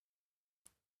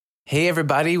Hey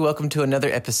everybody, welcome to another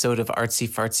episode of Artsy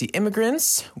Fartsy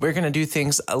Immigrants. We're going to do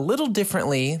things a little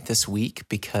differently this week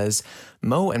because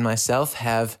Mo and myself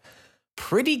have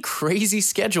pretty crazy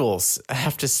schedules, I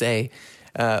have to say.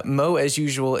 Mo, as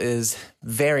usual, is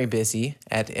very busy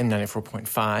at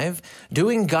M94.5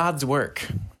 doing God's work.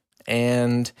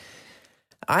 And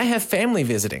I have family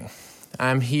visiting.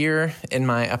 I'm here in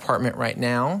my apartment right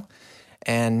now,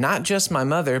 and not just my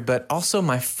mother, but also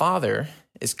my father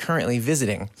is currently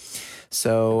visiting.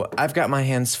 So I've got my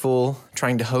hands full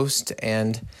trying to host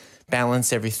and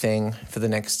balance everything for the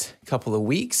next couple of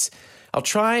weeks. I'll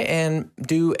try and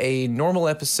do a normal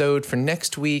episode for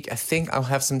next week. I think I'll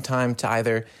have some time to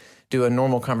either do a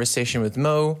normal conversation with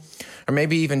Mo or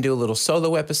maybe even do a little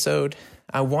solo episode.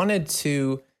 I wanted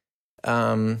to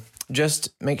just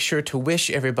make sure to wish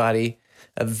everybody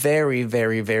a very,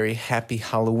 very, very happy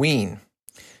Halloween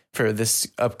for this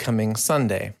upcoming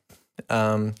Sunday.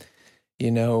 What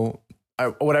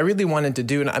I really wanted to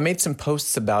do, and I made some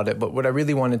posts about it, but what I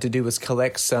really wanted to do was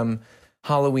collect some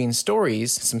Halloween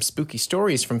stories, some spooky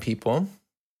stories from people,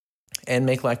 and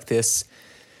make like this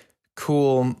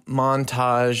cool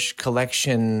montage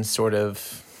collection sort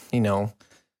of,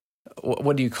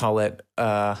 what do you call it?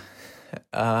 When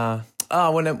a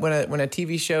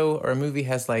TV show or a movie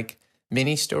has like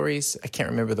mini stories, I can't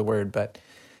remember the word, but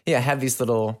yeah, have these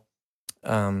little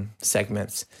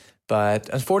segments. But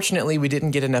unfortunately, we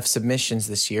didn't get enough submissions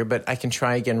this year, but I can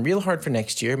try again real hard for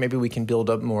next year. Maybe we can build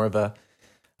up more of a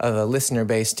listener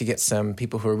base to get some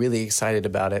people who are really excited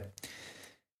about it.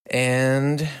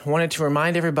 And wanted to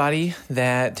remind everybody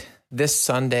that this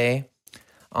Sunday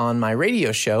on my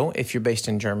radio show, if you're based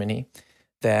in Germany,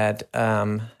 that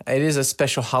it is a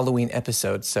special Halloween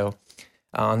episode, so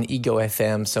on Ego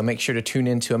FM. So make sure to tune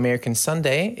in to American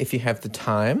Sunday if you have the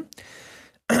time.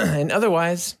 And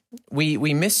otherwise, we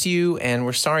miss you, and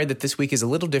we're sorry that this week is a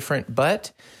little different,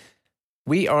 but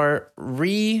we are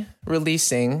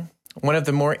re-releasing one of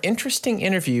the more interesting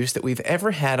interviews that we've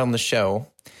ever had on the show.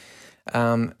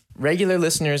 Regular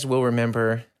listeners will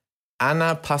remember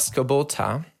Ana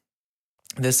Pascobota,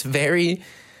 this very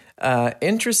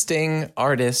interesting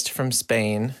artist from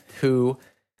Spain who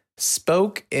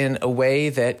spoke in a way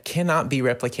that cannot be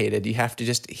replicated. You have to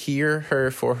just hear her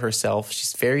for herself.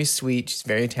 She's very sweet. She's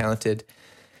very talented.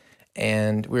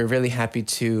 And we're really happy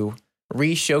to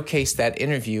re-showcase that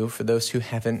interview for those who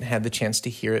haven't had the chance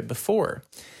to hear it before.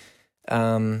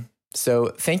 So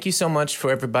thank you so much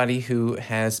for everybody who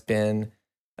has been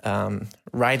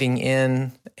writing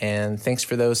in, and thanks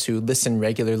for those who listen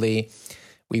regularly.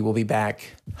 We will be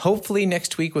back hopefully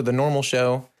next week with a normal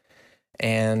show,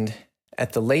 and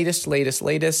at the latest,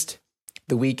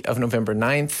 the week of November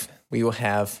 9th, we will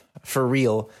have, for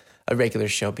real, a regular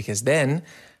show, because then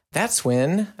that's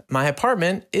when my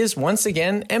apartment is once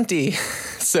again empty.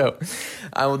 So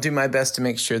I will do my best to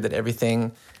make sure that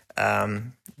everything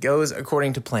goes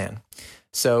according to plan.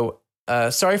 So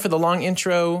sorry for the long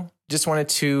intro. Just wanted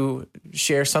to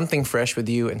share something fresh with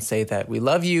you and say that we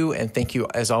love you, and thank you,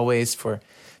 as always, for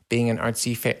being an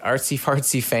artsy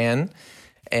fartsy fan.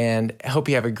 And I hope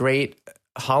you have a great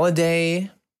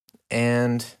holiday.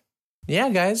 And yeah,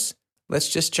 guys, let's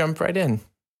just jump right in.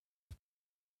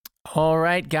 All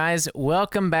right, guys,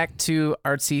 welcome back to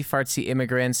Artsy Fartsy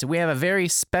Immigrants. We have a very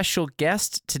special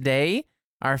guest today,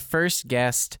 our first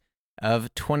guest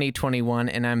of 2021,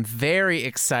 and I'm very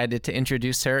excited to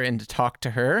introduce her and to talk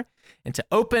to her and to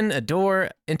open a door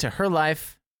into her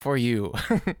life for you.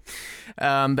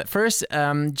 But first,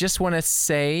 just want to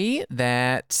say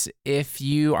that if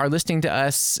you are listening to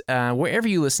us, wherever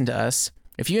you listen to us,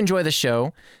 if you enjoy the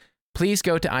show, please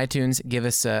go to iTunes, give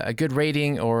us a good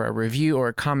rating or a review or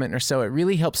a comment or so. It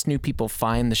really helps new people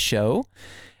find the show.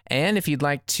 And if you'd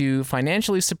like to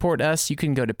financially support us, you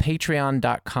can go to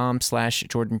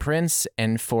patreon.com/JordanPrince.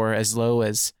 And for as low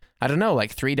as,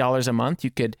 like $3 a month, you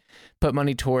could put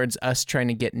money towards us trying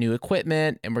to get new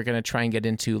equipment, and we're going to try and get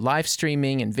into live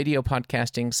streaming and video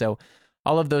podcasting. So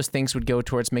all of those things would go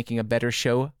towards making a better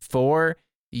show for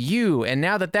you. And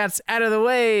now that that's out of the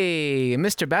way,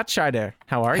 Mr. Batscheider,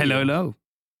 how are you? Hello.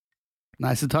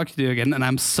 Nice to talk to you again. And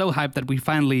I'm so hyped that we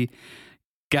finally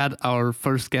got our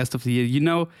first guest of the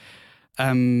year.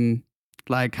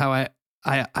 Like how I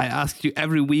asked you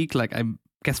every week, like I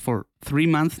guess for 3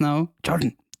 months now,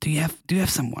 Jordan, do you have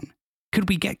someone? Could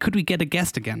we get a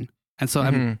guest again? And so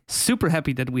I'm super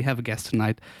happy that we have a guest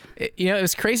tonight. It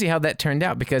was crazy how that turned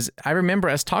out, because I remember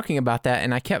us talking about that,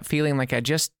 and I kept feeling like I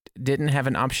just didn't have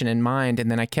an option in mind.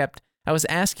 And then I was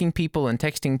asking people and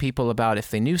texting people about if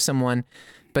they knew someone,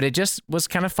 but it just was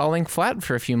kind of falling flat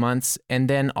for a few months. And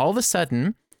then all of a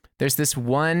sudden, there's this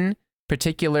one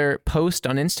particular post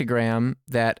on Instagram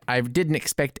that I didn't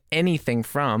expect anything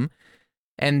from.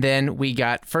 And then we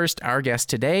got first our guest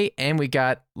today, and we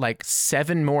got like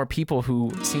 7 more people who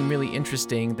seem really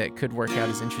interesting that could work out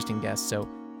as interesting guests. So,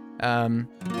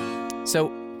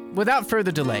 without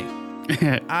further delay,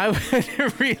 I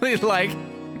would really like,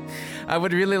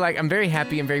 I'm very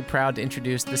happy and very proud to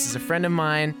introduce, this is a friend of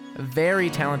mine, a very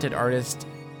talented artist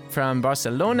from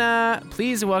Barcelona.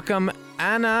 Please welcome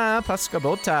Anna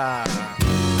Pascabota.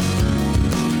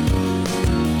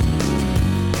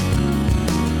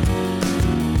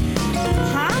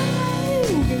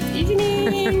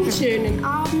 Schönen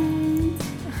Abend.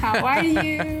 How are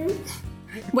you?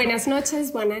 Buenas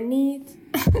noches, buena nit.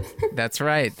 That's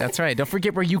right. Don't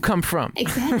forget where you come from.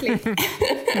 Exactly.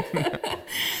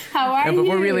 How are you? But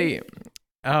we're really,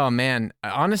 oh man,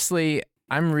 honestly,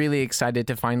 I'm really excited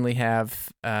to finally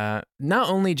have not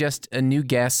only just a new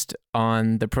guest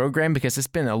on the program, because it's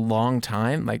been a long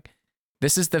time. Like,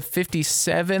 this is the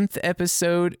 57th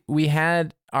episode. We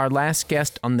had our last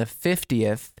guest on the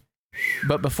 50th,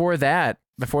 but before that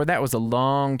was a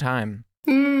long time.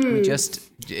 It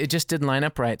just didn't line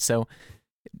up right. So,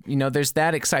 there's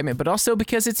that excitement, but also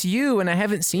because it's you and I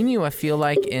haven't seen you, I feel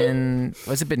like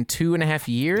has it been 2.5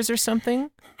 years or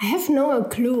something? I have no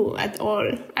clue at all.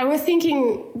 I was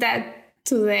thinking that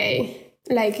today,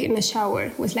 like in the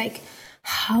shower, was like,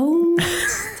 how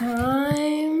much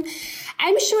time?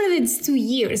 I'm sure that it's 2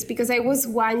 years because I was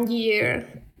 1 year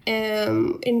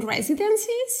in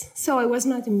residencies, so I was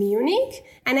not in Munich,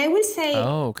 and I will say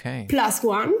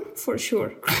 +1 for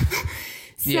sure.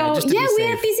 So yeah, we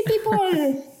are busy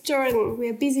people, Jordan. We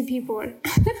are busy people.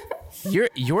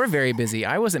 You're very busy.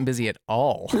 I wasn't busy at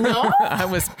all. No, I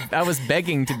was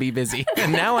begging to be busy,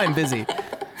 and now I'm busy.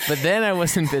 But then I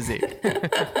wasn't busy.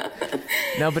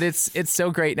 No, but it's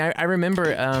so great. And I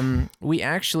remember we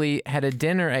actually had a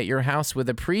dinner at your house with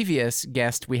a previous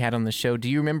guest we had on the show. Do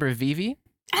you remember Vivi?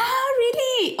 Oh,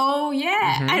 really? Oh,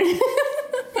 yeah. Mm-hmm.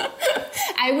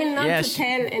 I will not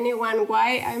tell anyone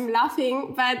why I'm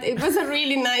laughing, but it was a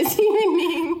really nice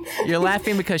evening. You're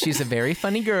laughing because she's a very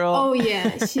funny girl. Oh,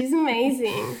 yeah. She's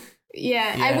amazing.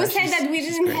 Yeah, I would say that we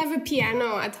didn't have a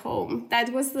piano at home.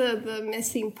 That was the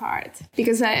missing part.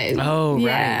 Because right.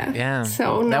 Yeah.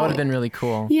 So that would have been really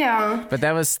cool. Yeah. But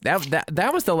that was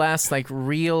the last like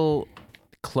real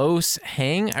close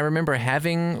hang I remember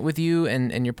having with you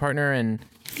and your partner, and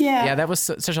that was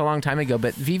such a long time ago.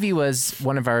 But Vivi was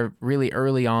one of our really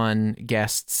early on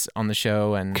guests on the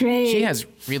show, and she has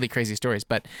really crazy stories.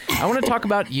 But I want to talk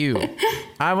about you.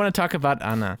 I want to talk about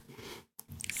Anna.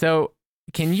 So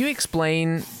can you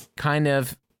explain kind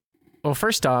of, well,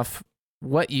 first off,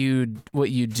 what you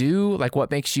do, like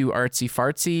what makes you artsy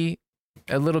fartsy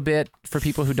a little bit for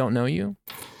people who don't know you?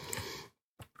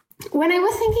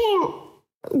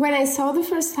 When I saw the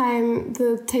first time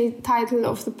the title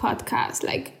of the podcast,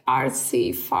 like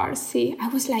artsy fartsy, I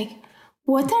was like,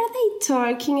 what are they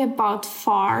talking about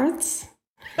farts?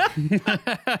 So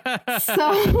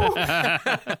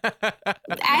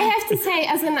I have to say,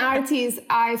 as an artist,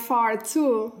 I fart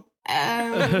too.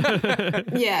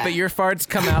 Yeah. But your farts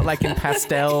come out like in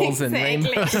pastels and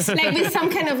rainbows. Like with some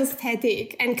kind of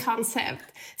aesthetic and concept.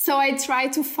 So I try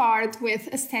to fart with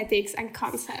aesthetics and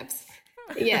concepts.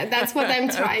 Yeah, that's what I'm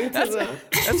trying to do.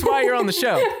 That's why you're on the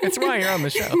show. That's why you're on the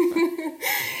show.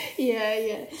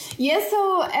 Yeah,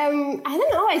 so I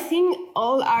don't know. I think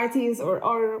all artists or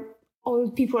all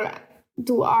people that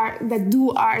do art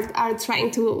are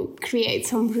trying to create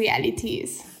some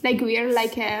realities. Like we are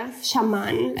like a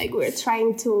shaman. Like we're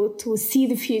trying to see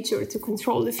the future, to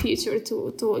control the future,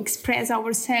 to express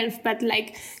ourselves, but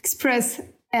like express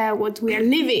what we are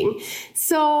living.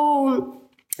 So.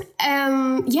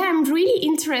 I'm really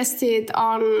interested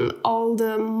on all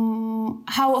the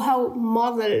how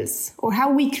models, or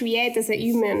how we create as a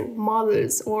human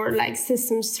models, or like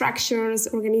system structures,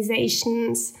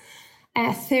 organizations,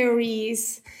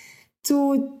 theories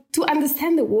to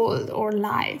understand the world or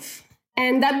life.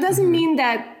 And that doesn't mean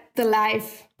that the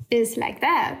life is like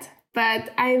that, but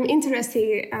I'm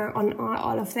interested on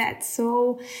all of that.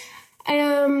 So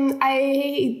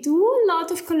I do a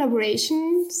lot of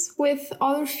collaborations with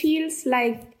other fields,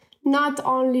 like not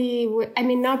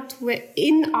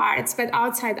in arts, but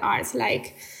outside arts,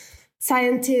 like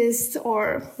scientists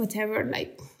or whatever,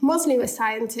 like mostly with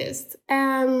scientists.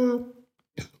 I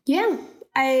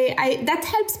that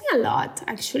helps me a lot,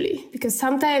 actually, because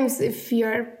sometimes if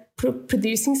you're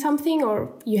producing something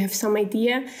or you have some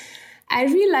idea, I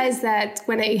realize that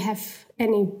when I have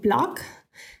any block,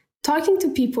 talking to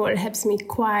people helps me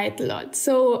quite a lot.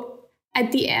 So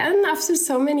at the end, after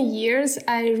so many years,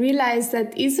 I realized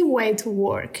that it's a way to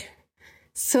work.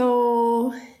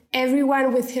 So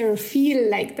everyone with her field,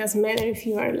 like, doesn't matter if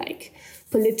you are like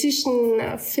politician,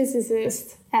 a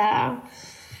physicist,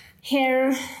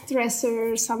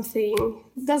 hairdresser, something,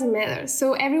 doesn't matter.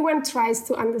 So everyone tries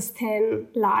to understand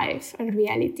life and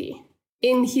reality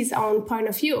in his own point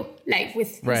of view, like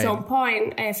with his own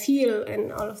point, feel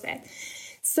and all of that.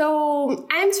 So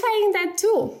I'm trying that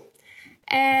too.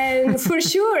 And for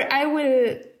sure, I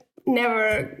will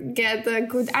never get a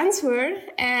good answer,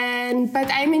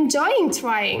 but I'm enjoying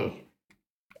trying.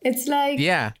 It's like,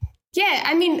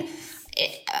 I mean,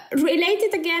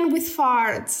 related again with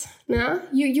farts, no?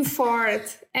 You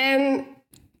fart, and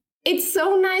it's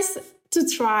so nice to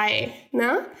try,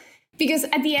 no? Because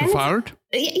at the end, fart?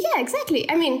 Yeah,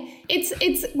 exactly. I mean, it's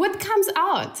what comes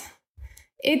out.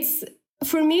 It's,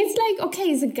 for me, it's like,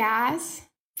 okay, it's a gas,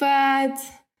 but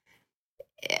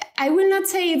I will not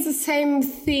say it's the same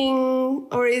thing,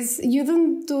 or you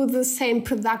don't do the same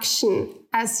production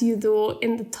as you do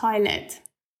in the toilet.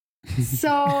 So,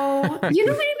 you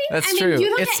know what I mean? That's I mean, true.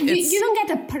 You don't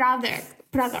get a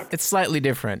product. It's slightly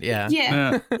different, yeah.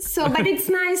 So, but it's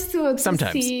nice to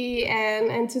Sometimes. see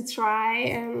and to try,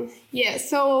 and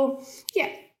so yeah.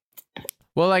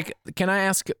 Well, like, can I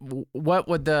ask what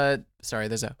would sorry,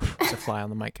 there's a fly on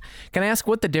the mic. Can I ask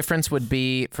what the difference would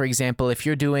be, for example, if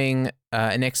you're doing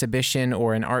an exhibition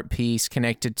or an art piece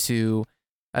connected to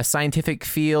a scientific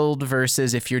field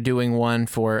versus if you're doing one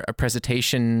for a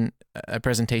presentation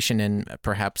in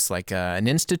perhaps like an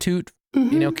institute?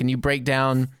 Mm-hmm. You know, can you break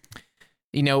down,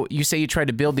 you know, you say you try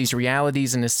to build these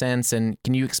realities in a sense, and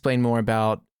can you explain more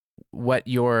about what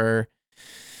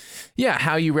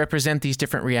how you represent these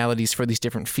different realities for these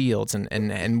different fields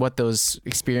and what those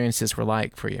experiences were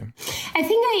like for you? I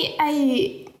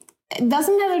think it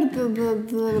doesn't matter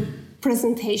the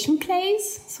presentation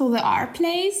place, so the art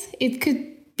place. It could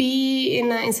be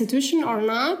in an institution or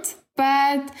not,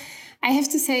 but I have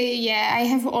to say, I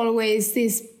have always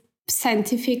this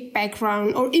scientific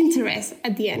background or interest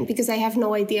at the end, because I have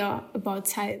no idea about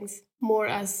science, more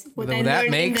as what I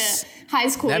learned in the high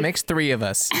school. That makes three of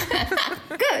us.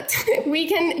 Good.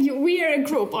 We are a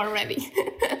group already.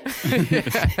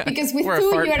 Because with We're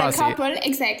two, a you're posse. a couple.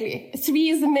 Exactly. 3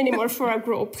 is the minimum for a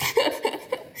group. So,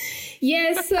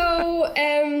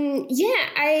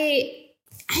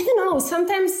 I don't know.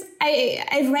 Sometimes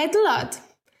I read a lot.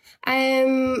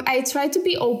 I try to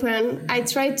be open. I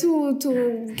try to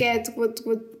get what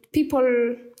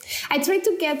people... I try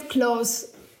to get close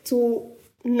to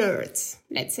nerds,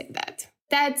 let's say that.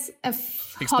 That's a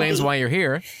Explains hobby. why you're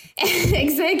here.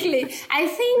 Exactly. I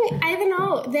think, I don't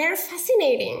know, they're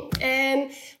fascinating.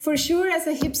 And for sure, as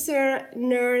a hipster,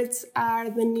 nerds are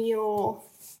the new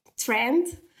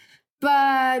trend.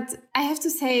 But I have to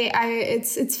say,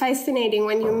 it's fascinating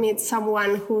when you meet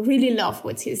someone who really loves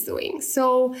what he's doing.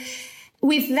 So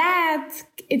with that,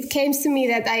 it came to me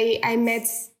that I met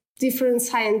different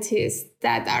scientists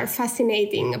that are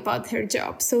fascinating about their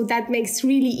job. So that makes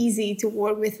really easy to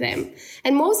work with them.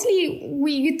 And mostly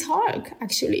we talk,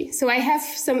 actually. So I have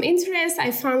some interest. I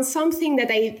found something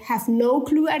that I have no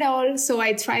clue at all. So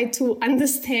I try to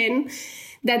understand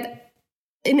that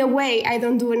in a way, I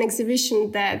don't do an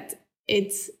exhibition that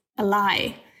it's a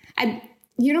lie.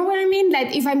 You know what I mean?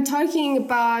 Like if I'm talking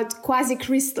about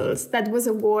quasi-crystals, that was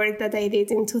a work that I did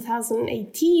in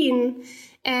 2018,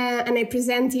 and I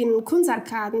present in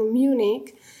Kunstarkaden in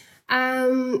Munich.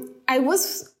 I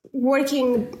was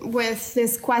working with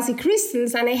these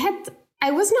quasi-crystals, and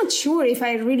I was not sure if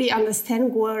I really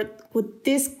understand what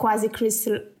this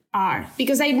quasi-crystal are.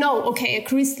 Because I know, okay, a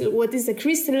crystal, what is a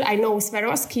crystal? I know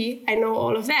Swarovski, I know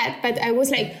all of that, but I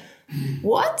was like,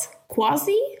 what?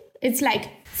 Quasi? It's like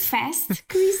fast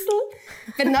crystal,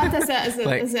 but not as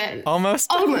a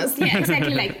almost, yeah,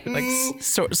 exactly, like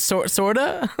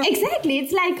sorta. Exactly,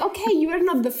 it's like, okay, you are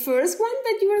not the first one,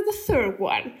 but you are the third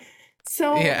one,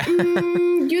 so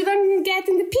you don't get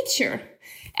in the picture.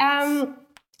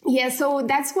 So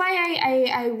that's why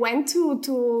I went to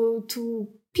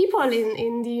people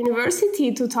in the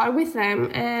university to talk with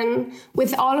them, and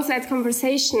with all of that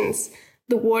conversations,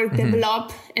 the work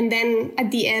develop, and then at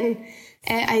the end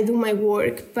I do my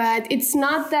work. But it's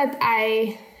not that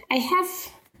I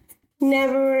have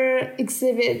never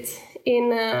exhibit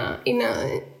in a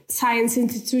science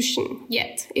institution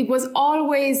yet. It was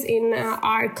always in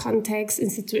art context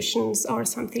institutions or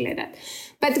something like that.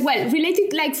 But well,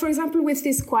 related, like for example with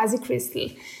this quasi-crystal,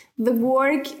 the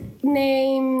work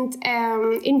named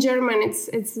in German,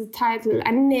 it's the title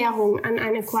Annäherung an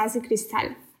eine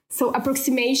Quasi-Kristall. So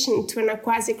approximation to a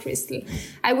quasi-crystal.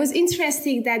 I was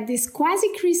interested that these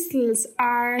quasi-crystals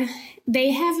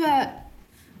they have a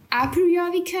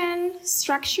aperiodical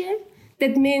structure.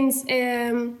 That means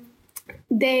they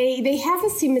have a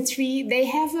symmetry, they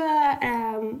have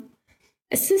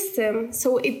a system,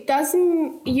 so it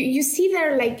doesn't, you see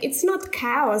there, like, it's not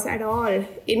chaos at all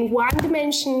in 1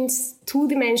 dimension, 2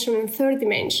 dimension, and 3rd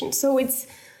dimension. So it's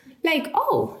like,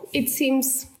 oh, it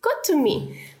seems good to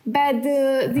me. But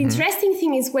the interesting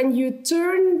thing is when you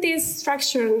turn this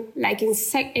structure, like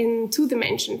in 2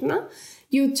 dimensions, no?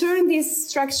 You turn this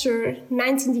structure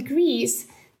 90 degrees,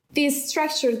 this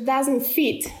structure doesn't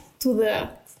fit to the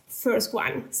first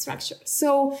one structure.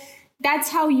 So that's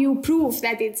how you prove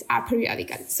that it's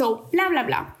aperiodical. So blah, blah,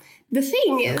 blah. The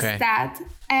thing is that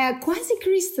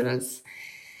quasicrystals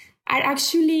are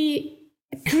actually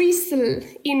crystal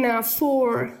in a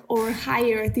 4 or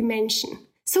higher dimension.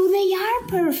 So they are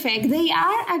perfect. They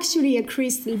are actually a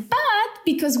crystal. But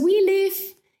because we live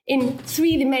in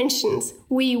 3 dimensions,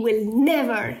 we will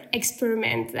never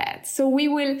experiment that. So we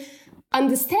will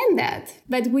understand that,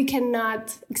 but we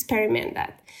cannot experiment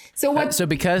that. So what? So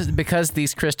because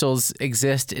these crystals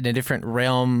exist in a different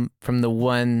realm from the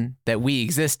one that we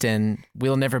exist in,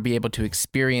 we'll never be able to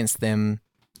experience them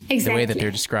the way that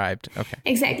they're described. Okay.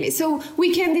 Exactly. So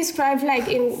we can describe, like,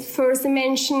 in 1st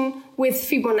dimension with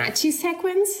Fibonacci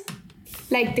sequence,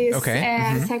 like this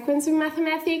sequence in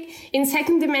mathematics. In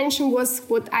 2nd dimension was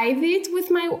what I did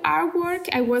with my artwork.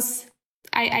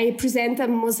 I present a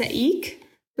mosaic,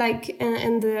 like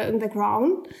in the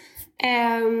ground.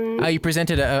 You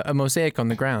presented a mosaic on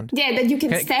the ground. Yeah, that you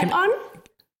can step on.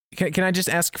 Can I just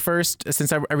ask first,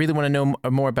 since I really want to know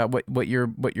more about what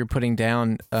you're putting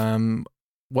down?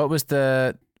 What was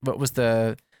the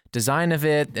design of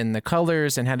it and the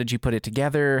colors, and how did you put it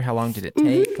together? How long did it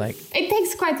take? Like, it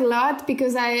takes quite a lot,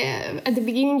 because at the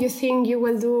beginning you think you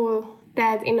will do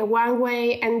that in a one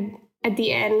way, and at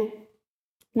the end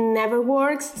never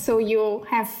works. So you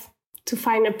have to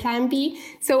find a plan B.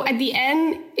 So at the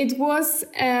end it was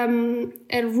a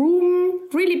room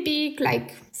really big,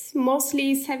 like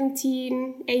mostly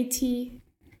 18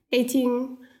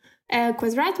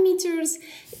 quadrat meters,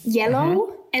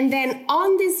 yellow. And then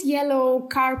on this yellow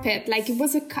carpet, like it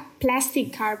was a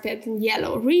plastic carpet in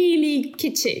yellow, really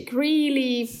kitschy,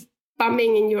 really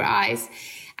bumming in your eyes.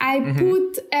 I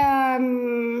put, how do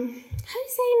you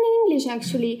say in English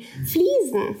actually?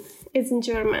 Fliesen is in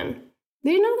German. Do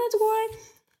you know that word?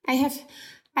 I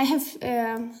have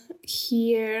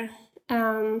here,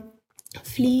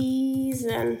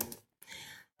 Fliesen.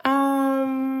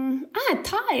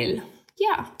 Tile.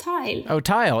 Yeah, tile. Oh,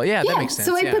 tile. Yeah, that makes sense.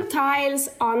 So I put tiles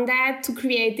on that to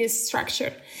create this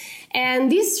structure.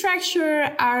 And this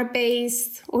structure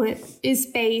is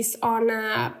based on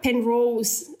a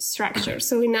Penrose structure,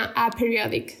 so in an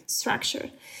aperiodic structure.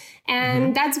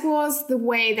 And that was the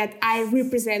way that I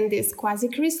represent this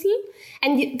quasicrystal.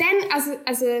 And then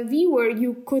as a viewer,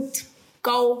 you could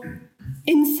go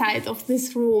inside of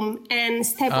this room and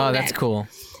step on that. Oh, that's cool.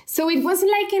 So it was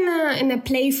like in a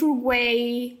playful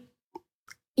way.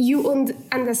 You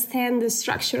understand the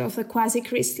structure of the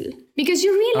quasicrystal, because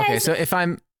you realize... Okay, so if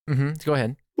I'm... go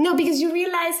ahead. No, because you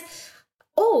realize,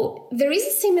 oh, there is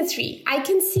a symmetry. I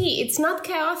can see it's not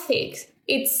chaotic.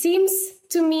 It seems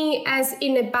to me as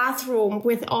in a bathroom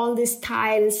with all these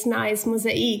tiles, nice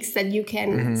mosaics that you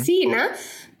can see, no?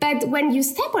 But when you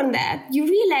step on that, you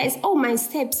realize, oh, my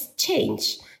steps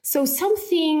change. So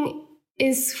something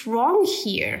is wrong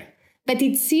here, but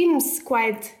it seems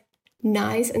quite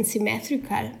nice and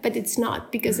symmetrical, but it's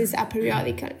not, because it's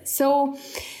aperiodical. So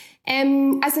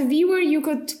as a viewer, you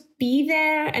could be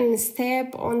there and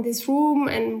step on this room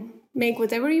and make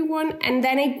whatever you want. And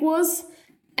then it was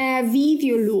a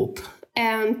video loop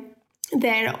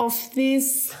there of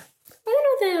this,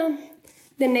 I don't know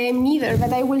the name neither,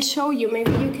 but I will show you.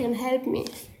 Maybe you can help me.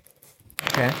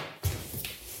 Okay.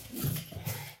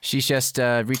 She's just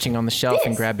reaching on the shelf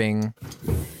and grabbing...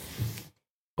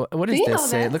 What is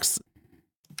this?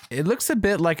 It looks a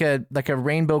bit like a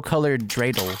rainbow colored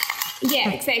dreidel.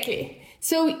 Yeah, exactly.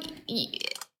 So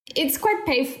it's quite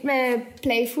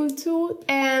playful too,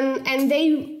 and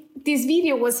this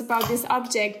video was about this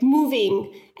object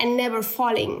moving and never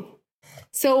falling.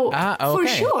 So for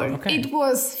sure it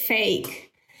was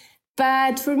fake,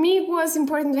 but for me it was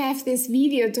important to have this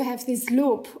video, to have this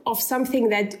loop of something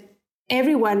that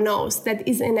everyone knows that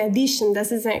is an addition.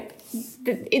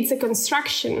 It's a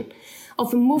construction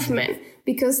of a movement,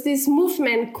 because this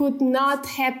movement could not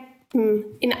happen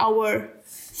in our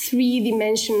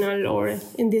 3-dimensional or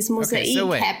in this mosaic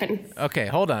happen. Okay,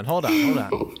 hold on.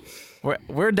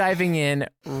 We're diving in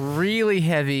really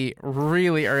heavy,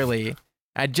 really early.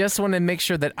 I just want to make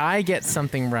sure that I get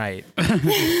something right.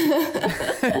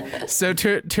 So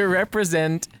to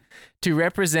represent to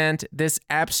represent this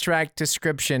abstract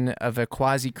description of a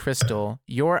quasi-crystal,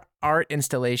 your art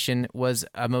installation was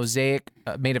a mosaic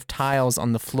made of tiles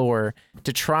on the floor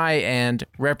to try and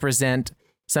represent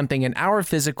something in our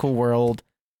physical world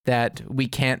that we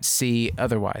can't see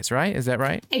otherwise, right? Is that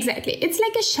right? Exactly. It's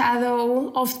like a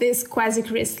shadow of this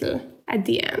quasi-crystal at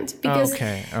the end. Because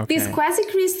this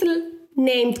quasi-crystal,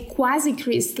 named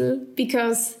quasi-crystal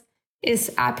because it's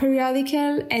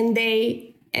aperiodical and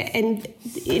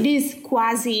it is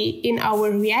quasi in our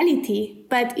reality,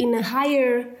 but in a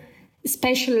higher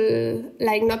spatial,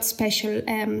 like not special,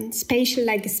 spatial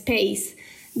like a space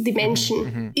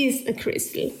dimension is a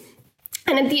crystal.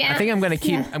 And at the end, I think I'm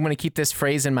going to keep this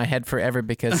phrase in my head forever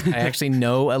because I actually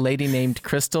know a lady named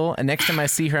Crystal, and next time I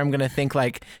see her, I'm going to think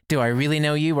like, do I really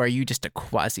know you, or are you just a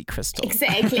quasi crystal?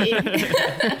 Exactly.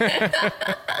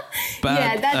 But,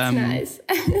 yeah, that's nice.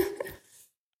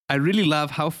 I really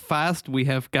love how fast we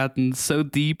have gotten so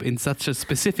deep in such a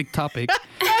specific topic.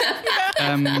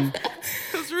 It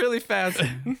was really fast.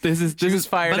 This is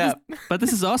fired up. But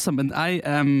this is awesome, and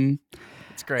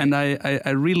it's great. And I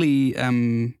really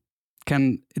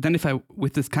can identify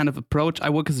with this kind of approach.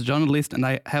 I work as a journalist, and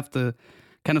I have the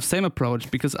kind of same approach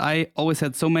because I always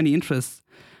had so many interests,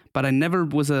 but I never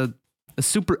was a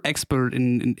super expert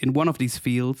in one of these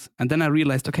fields. And then I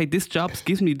realized, okay, this job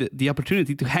gives me the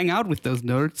opportunity to hang out with those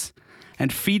nerds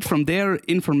and feed from their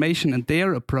information and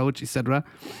their approach, etc.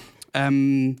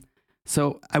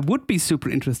 So I would be super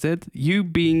interested, you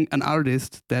being an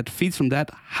artist that feeds from that,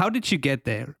 how did you get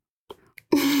there?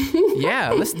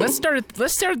 Yeah, let's start.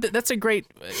 That's a great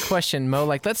question, Mo.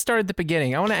 Like, let's start at the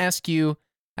beginning. I want to ask you.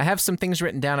 I have some things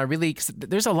written down.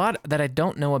 There's a lot that I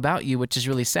don't know about you, which is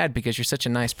really sad because you're such a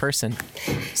nice person.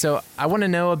 So I want to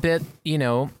know a bit.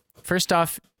 First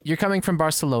off, you're coming from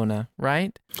Barcelona,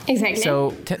 right? Exactly.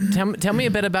 So tell me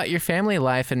a bit about your family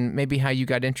life and maybe how you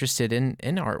got interested in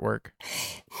artwork.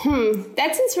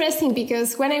 That's interesting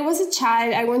because when I was a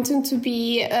child, I wanted to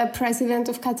be a president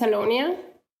of Catalonia.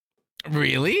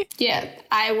 Really? Yeah,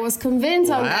 I was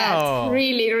convinced on that.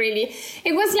 Really, really.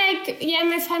 It was like,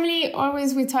 my family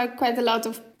we talk quite a lot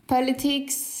of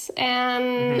politics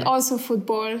and also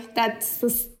football. That's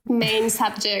the main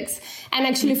subjects. And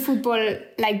actually football,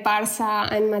 like Barca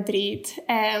and Madrid,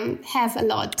 have a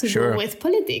lot to do with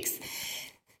politics.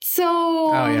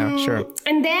 So,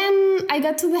 and then I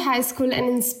got to the high school, and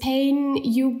in Spain,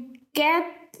 you get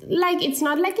it's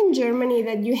not like in Germany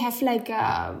that you have like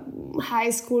a high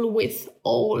school with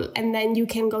all and then you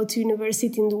can go to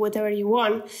university and do whatever you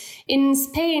want. In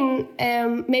Spain,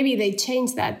 maybe they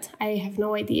changed that. I have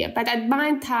no idea. But at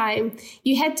my time,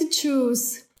 you had to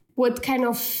choose what kind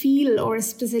of field or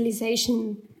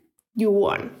specialization you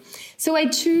want. So I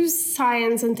choose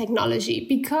science and technology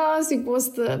because it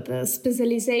was the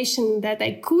specialization that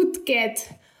I could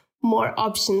get more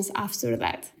options after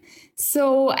that.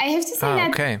 So I have to say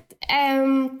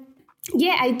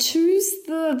I choose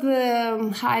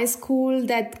the high school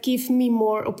that give me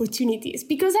more opportunities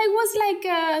because I was like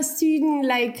a student,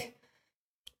 like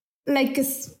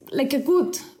a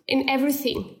good in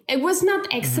everything. I was not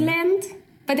excellent,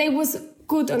 but I was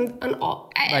good on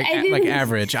all. Like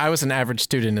average. I was an average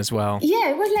student as well. Yeah,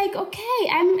 it was like I'm okay.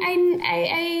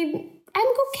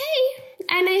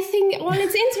 And I think,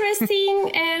 it's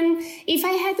interesting. If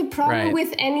I had a problem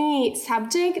with any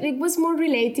subject, it was more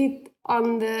related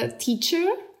on the teacher,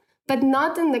 but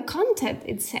not on the content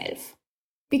itself.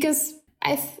 Because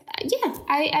I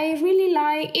really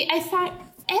like it. I thought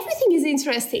everything is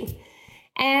interesting.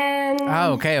 And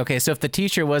okay. So if the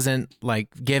teacher wasn't like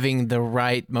giving the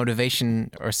right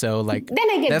motivation or so, like then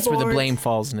I get that's bored. Where the blame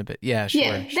falls in a bit. Yeah, sure.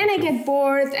 Yeah. Then I get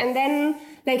bored, and then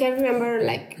I remember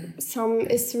some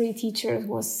history teacher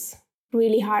was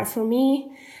really hard for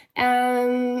me,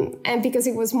 and because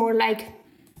it was more like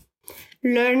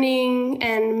learning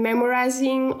and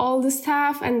memorizing all the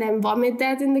stuff and then vomit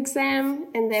that in the exam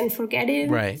and then forget it.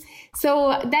 Right.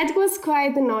 So that was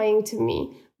quite annoying to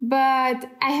me. But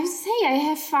I have to say, I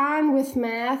have fun with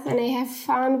math and I have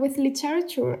fun with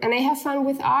literature and I have fun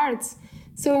with arts.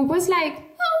 So it was like,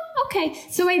 oh, okay.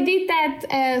 So I did that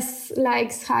as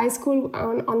high school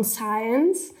on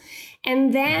science.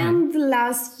 And then the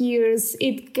last years,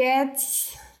 it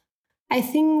gets, I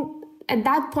think at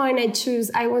that point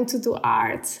I want to do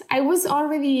art. I was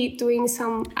already doing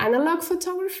some analog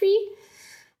photography.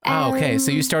 Oh, okay.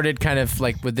 So you started kind of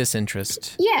with this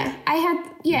interest. Yeah, I had,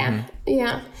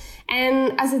 yeah.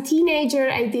 And as a teenager,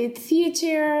 I did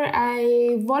theater.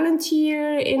 I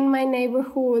volunteered in my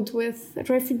neighborhood with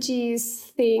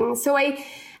refugees things. So I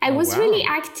was really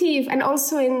active and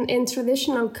also in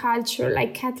traditional culture,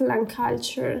 like Catalan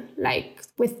culture,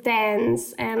 with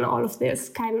dance and all of this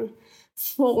kind.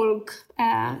 folk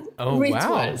rituals.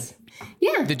 Wow.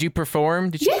 Yeah. Did you perform?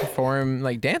 Did you perform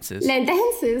like dances? Like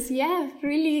dances, yeah,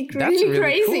 really That's really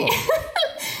crazy.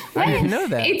 Cool. I didn't know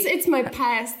that. It's my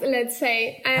past, let's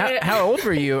say. How old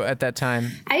were you at that time?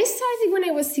 I started when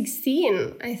I was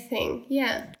 16, I think.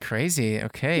 Yeah. Crazy.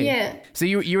 Okay. Yeah. So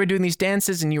you were doing these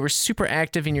dances and you were super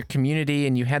active in your community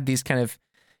and you had these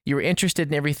you were interested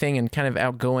in everything and kind of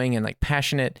outgoing and like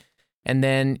passionate. And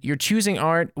then you're choosing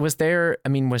art. Was there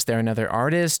another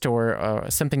artist or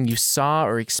something you saw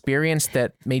or experienced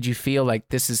that made you feel like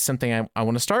this is something I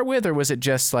want to start with? Or was it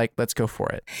just like, let's go for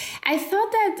it? I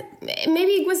thought that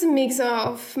maybe it was a mix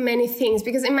of many things,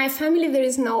 because in my family there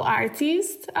is no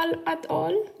artist at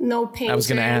all, no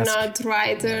painter, not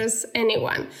writers,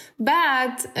 anyone.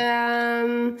 But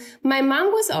my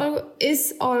mom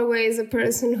is always a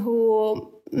person who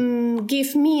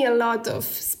give me a lot of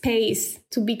space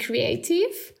to be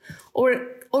creative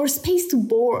or space to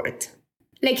board.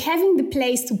 Like having the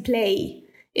place to play,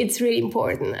 it's really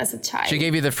important as a child. She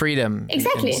gave you the freedom.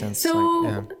 Exactly.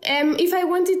 So if I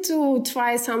wanted to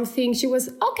try something, she was,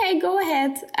 okay, go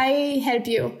ahead. I help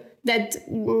you. That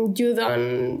you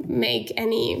don't make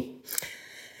any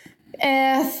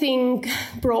thing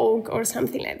broke or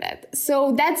something like that.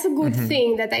 So that's a good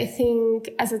thing that I think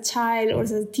as a child or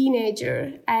as a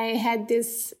teenager, I had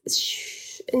this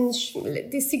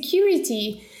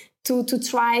security to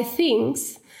try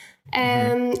things.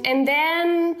 And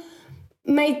then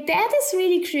my dad is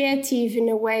really creative in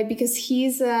a way, because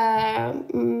he's a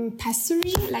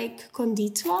pastry, like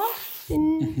conditor.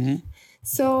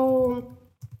 So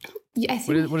I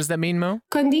think what does that mean, Mo?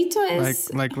 Conditor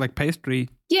is like pastry.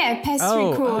 Yeah,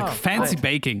 pastry cook. Fancy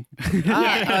baking.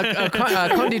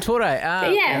 Conditora.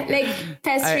 Like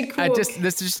pastry cook.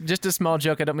 This is just a small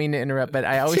joke. I don't mean to interrupt, but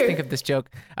I always think of this joke.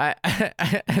 I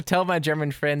tell my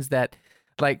German friends that,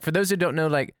 like, for those who don't know,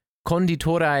 like,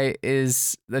 Konditorei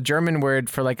is the German word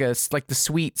for like the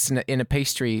sweets in a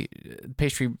pastry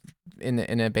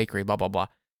in a bakery, blah blah blah.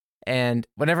 And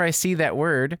whenever I see that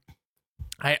word,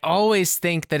 I always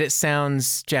think that it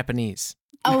sounds Japanese.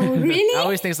 Oh, really? I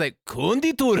always think it's like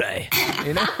konditorei,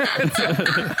 you know,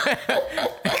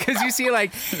 because you see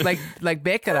like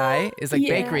bakerai is like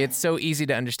bakery. It's so easy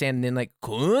to understand, and then like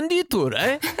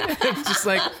konditorei, it's just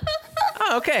like,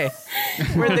 oh, okay.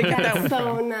 Where'd they get that one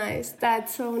from?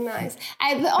 That's so nice.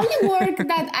 The only word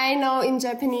that I know in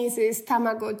Japanese is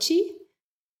tamagotchi.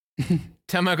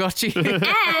 Tamagotchi.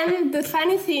 And the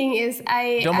funny thing is,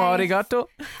 Domo arigato.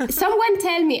 Someone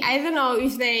tell me, I don't know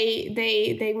if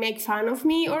they make fun of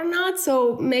me or not,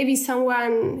 so maybe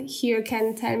someone here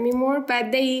can tell me more,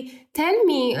 but they tell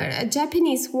me, a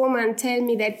Japanese woman tell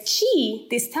me that chi,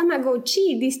 this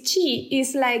tamagotchi, this chi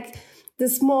is like the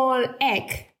small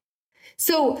egg.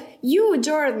 So you,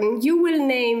 Jordan, you will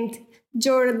name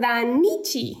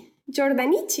Jordanichi.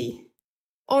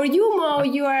 Or you, Mo,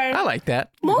 you are... I like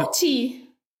that. Mochi.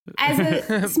 As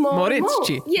a small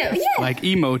Moritsuchi. Mo. Yeah. Like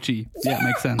emoji. Yeah,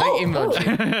 makes sense. Like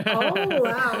emoji. Oh,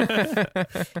 wow.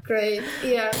 Great.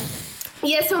 Yeah.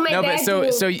 Yeah, so my dad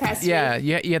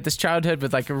you had this childhood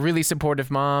with like a really supportive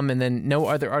mom and then no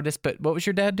other artists, but what was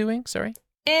your dad doing? Sorry?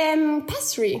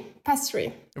 Pastry.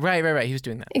 Right. He was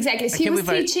doing that. Exactly. So he was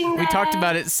teaching we talked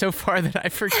about it so far that I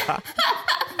forgot.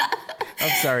 I'm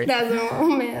sorry.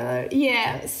 Doesn't matter.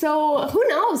 Yeah. So who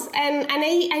knows? And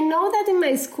I know that in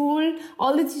my school,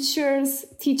 all the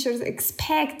teachers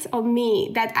expect of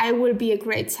me that I will be a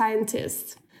great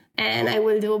scientist and I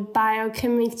will do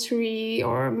biochemistry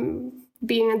or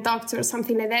being a doctor or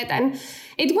something like that. And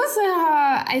it was,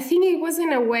 I think it was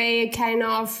in a way a kind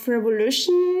of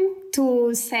revolution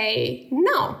to say,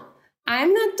 no,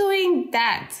 I'm not doing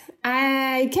that.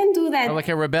 I can do that. Or like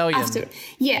a rebellion. After.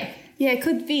 Yeah,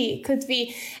 could be.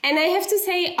 And I have to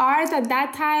say, art at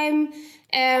that time,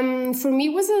 for me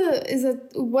was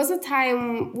a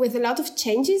time with a lot of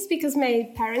changes because my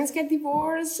parents got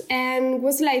divorced and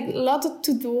was like a lot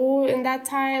to do in that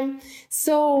time.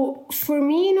 So for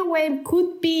me, in a way, it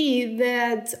could be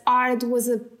that art was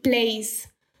a place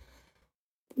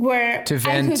where I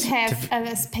could have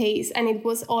a space and it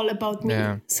was all about me.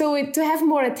 Yeah. So to have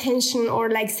more attention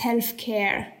or like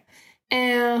self-care.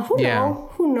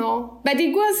 Who know? But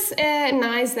it was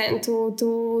nice then to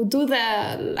do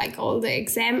the like all the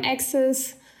exam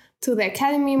access to the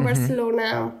academy in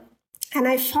Barcelona, and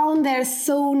I found there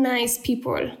so nice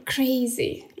people,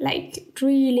 crazy, like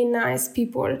really nice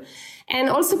people, and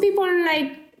also people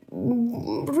like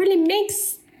really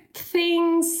mixed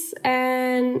things,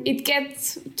 and it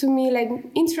gets to me like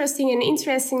interesting.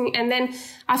 And then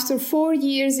after 4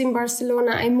 years in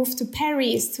Barcelona, I moved to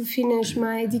Paris to finish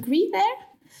my degree there.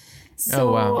 So,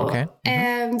 oh, wow. Okay.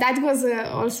 That was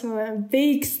also a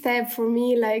big step for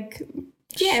me, like,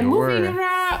 Sure.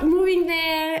 moving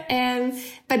there.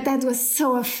 But that was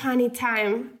so a funny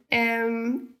time.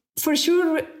 For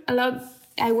sure,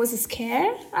 I was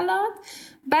scared a lot,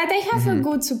 but I have a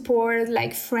good support,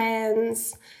 like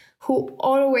friends who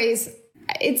always,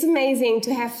 it's amazing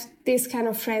to have this kind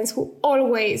of friends who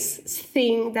always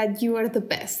think that you are the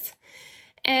best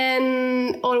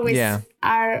and always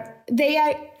they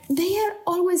are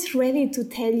always ready to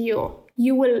tell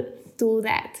you will do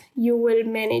that, you will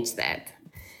manage that.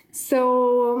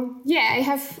 So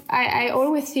I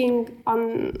always think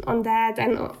on that,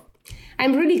 and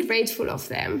I'm really grateful of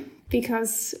them,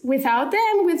 because without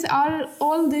them, with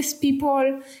all these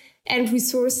people and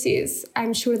resources,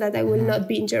 I'm sure that I will not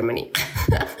be in Germany.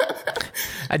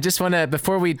 I just want to,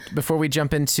 before we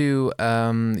jump into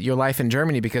your life in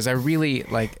Germany, because I really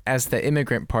like, as the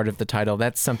immigrant part of the title,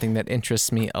 that's something that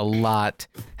interests me a lot,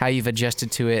 how you've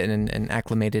adjusted to it and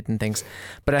acclimated and things.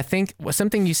 But I think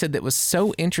something you said that was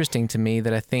so interesting to me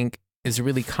that I think is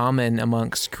really common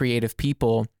amongst creative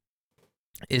people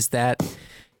is that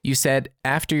you said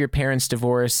after your parents'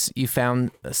 divorce, you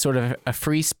found sort of a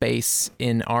free space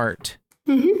in art.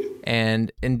 Mm-hmm.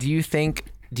 And do you think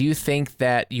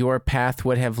that your path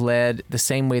would have led the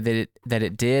same way that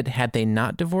it did had they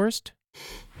not divorced?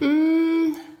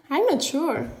 I'm not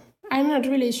sure. I'm not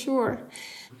really sure.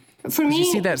 For me, you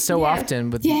see that so often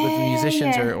with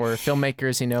musicians or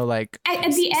filmmakers, like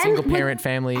single parent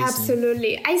families.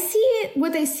 Absolutely.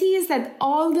 What I see is that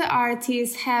all the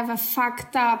artists have a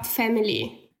fucked up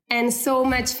family and so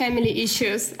much family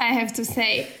issues, I have to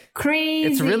say. Crazy.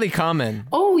 It's really common.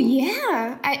 Oh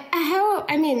yeah. I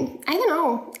don't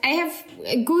know. I have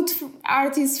good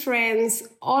artist friends.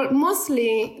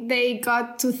 Mostly they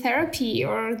got to therapy,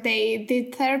 or they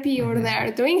did therapy, or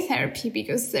they're doing therapy,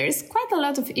 because there's quite a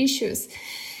lot of issues.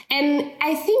 And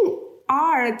I think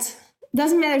art,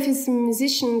 doesn't matter if it's a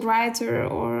musician, writer,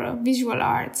 or visual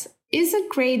arts, is a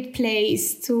great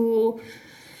place to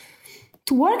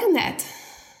work on that.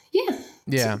 Yeah.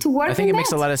 To work. I think it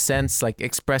makes a lot of sense, like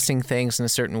expressing things in a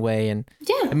certain way. And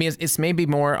I mean, it's maybe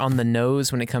more on the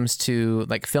nose when it comes to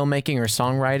like filmmaking or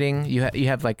songwriting. You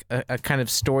have like a kind of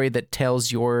story that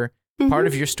tells your part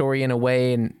of your story in a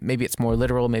way, and maybe it's more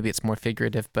literal, maybe it's more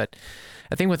figurative. But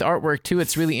I think with artwork too,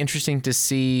 it's really interesting to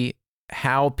see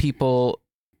how people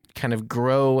kind of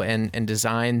grow and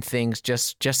design things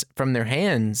just from their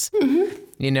hands.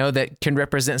 That can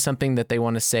represent something that they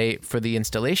want to say for the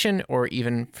installation, or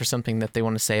even for something that they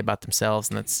want to say about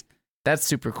themselves. And that's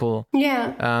super cool.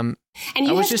 Yeah. And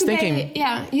I was just thinking,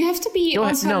 you have to be you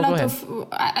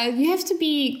have to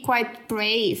be quite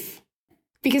brave,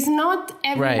 because not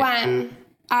everyone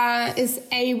is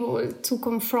able to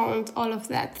confront all of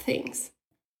that things.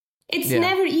 It's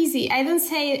never easy. I don't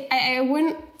say, I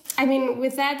wouldn't, I mean,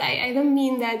 with that, I don't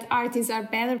mean that artists are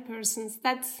better persons.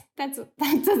 That's a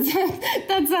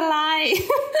lie.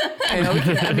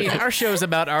 I mean, our show is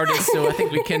about artists, so I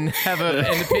think we can have an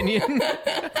opinion.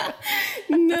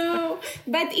 No,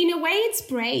 but in a way, it's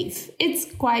brave. It's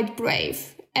quite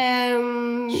brave.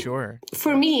 Sure.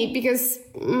 For me, because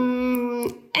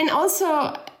and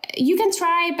also you can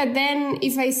try, but then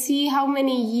if I see how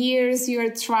many years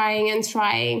you're trying, it's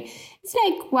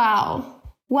like wow.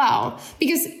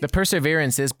 Because the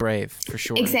perseverance is brave, for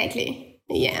sure. Exactly.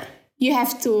 Yeah. You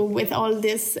have to, with all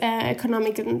this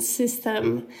economic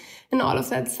system and all of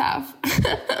that stuff.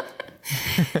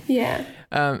 Yeah.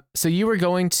 So you were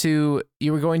going to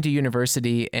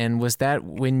university, and was that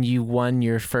when you won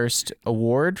your first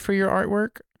award for your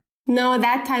artwork? No,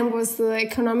 that time was the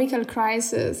economical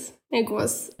crisis. It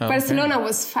was Barcelona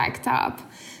was fucked up.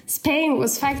 Spain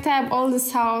was fucked up. All the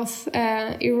South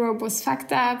Europe was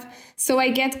fucked up. So I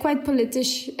get quite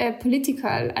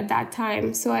political at that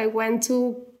time. So I went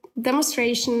to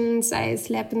demonstrations. I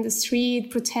slept in the street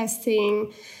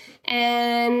protesting.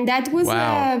 And that was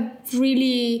a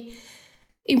really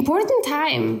important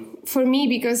time for me,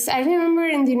 because I remember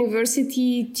in the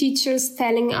university teachers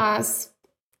telling us,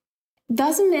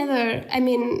 doesn't matter. I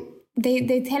mean,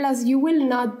 they tell us you will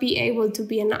not be able to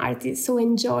be an artist, so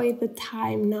enjoy the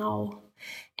time now.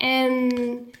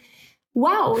 And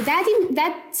wow,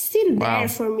 that's still there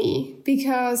for me,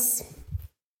 because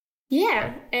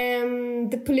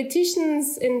the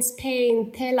politicians in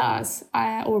Spain tell us,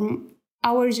 or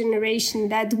our generation,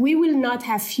 that we will not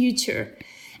have future.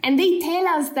 And they tell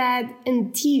us that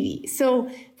in TV. So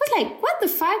it was like, what the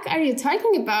fuck are you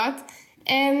talking about?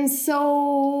 And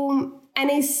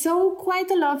I saw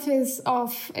quite a lot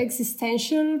of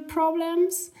existential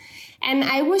problems. And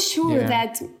I was sure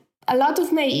that a lot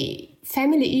of my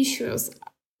family issues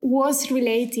was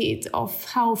related of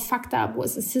how fucked up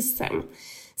was the system.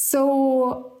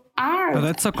 So art... But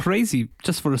that's so crazy,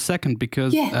 just for a second,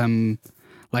 because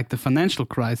like the financial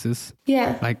crisis,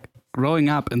 like growing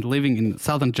up and living in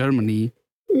southern Germany,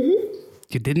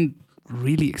 you didn't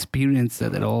really experience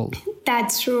that at all.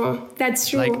 That's true.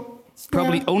 Like,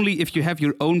 probably only if you have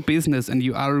your own business and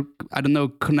you are, I don't know,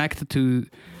 connected to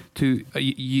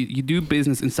you do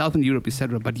business in Southern Europe,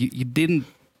 etc. But you didn't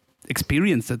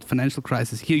experience that financial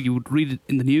crisis. Here you would read it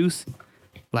in the news,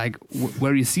 like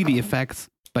where you see the effects,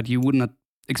 but you would not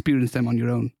experience them on your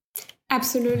own.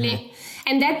 Absolutely.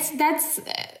 And that's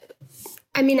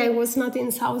I mean, I was not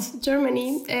in South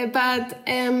Germany, but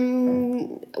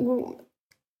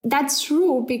that's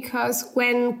true, because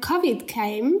when COVID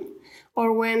came,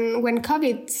 or when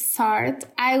COVID started,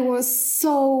 I was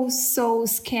so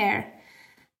scared.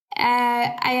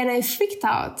 And I freaked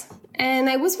out. And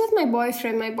I was with my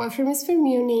boyfriend. My boyfriend is from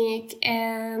Munich,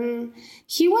 and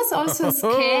he was also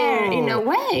scared in a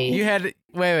way. You had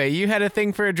you had a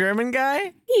thing for a German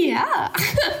guy? Yeah.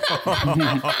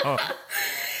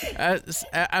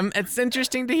 It's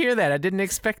interesting to hear that. I didn't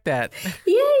expect that.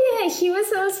 Yeah, he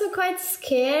was also quite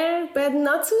scared, but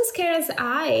not so scared as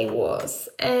I was.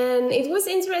 And it was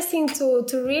interesting to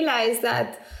realize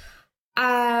that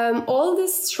all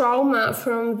this trauma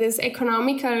from this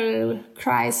economical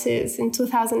crisis in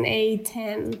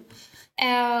 2008-10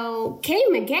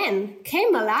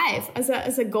 came alive as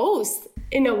a ghost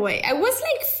in a way. I was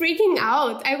like freaking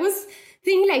out. I was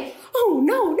thinking like, oh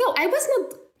no. I was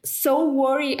not so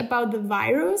worried about the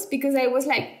virus, because I was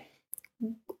like,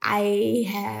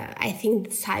 I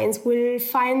think science will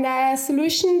find a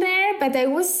solution there. But I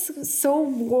was so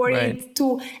worried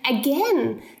to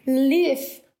again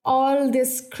live all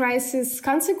these crisis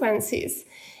consequences.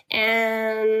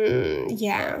 And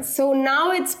so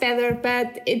now it's better,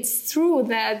 but it's true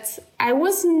that I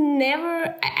was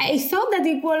never, I thought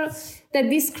that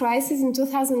this crisis in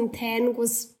 2010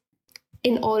 was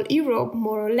in all Europe,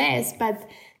 more or less. But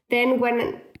then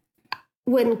when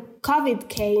COVID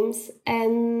came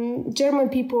and German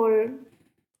people,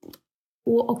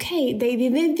 they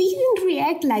didn't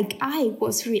react like I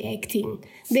was reacting.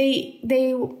 They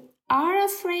are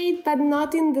afraid, but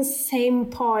not in the same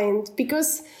point.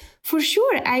 Because for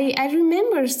sure, I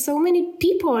remember so many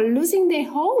people losing their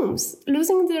homes,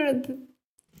 losing the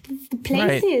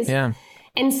places. Right,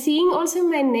 and seeing also in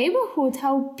my neighborhood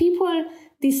how people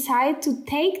decide to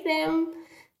take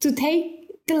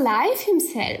the life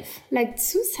himself, like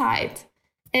suicide.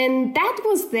 And that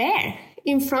was there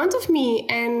in front of me,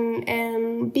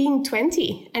 and being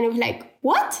 20. And it was like,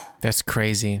 what? That's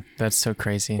crazy. That's so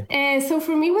crazy. So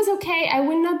for me it was okay. I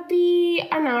will not be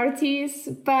an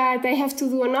artist, but I have to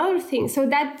do another thing. So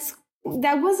that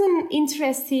was an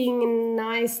interesting and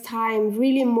nice time,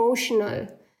 really emotional.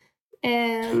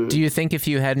 Do you think if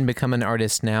you hadn't become an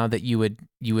artist now that you would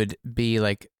be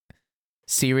like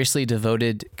seriously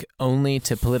devoted only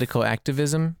to political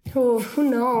activism? Oh, who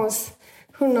knows?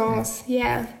 Who knows?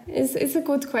 Yeah, it's a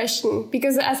good question,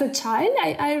 because as a child,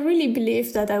 I really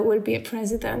believed that I will be a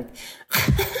president.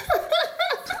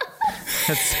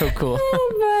 That's so cool.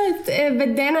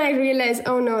 But then I realized,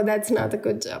 oh no, that's not a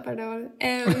good job at all.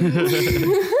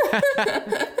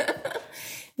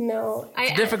 No,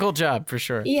 it's a difficult job for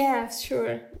sure. Yeah,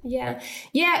 sure. Yeah.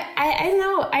 I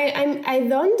know. I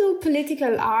don't do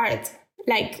political art.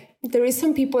 Like, there is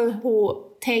some people who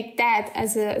take that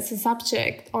as a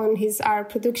subject on his art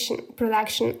production.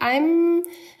 I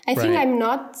think I'm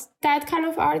not that kind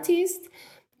of artist,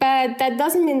 but that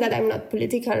doesn't mean that I'm not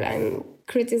political and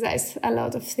criticize a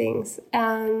lot of things.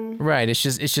 Right. It's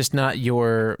just not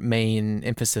your main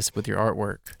emphasis with your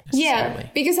artwork. Yeah,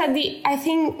 because I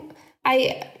think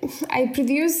I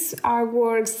produce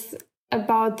artworks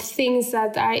about things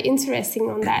that are interesting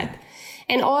on that.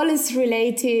 And all is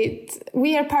related.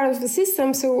 We are part of the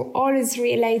system, so all is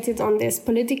related on these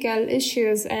political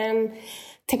issues and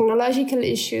technological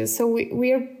issues. So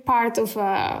we are part of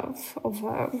a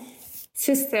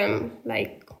system,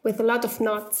 like with a lot of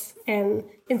knots and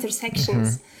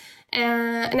intersections.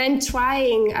 And I'm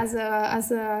trying as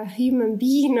a human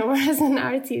being or as an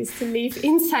artist to live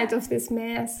inside of this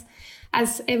mess,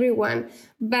 as everyone.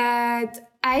 But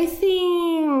I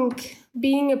think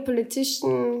being a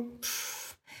politician,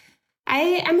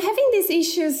 I'm having these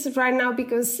issues right now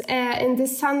because in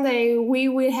this Sunday we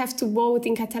will have to vote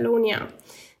in Catalonia.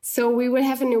 So we will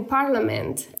have a new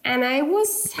parliament. And I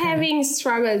was having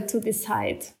struggle to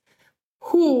decide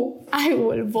who I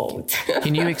will vote.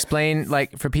 Can you explain,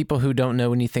 like, for people who don't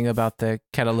know anything about the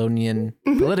Catalonian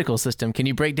political system, can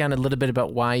you break down a little bit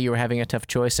about why you were having a tough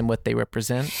choice and what they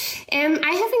represent? I'm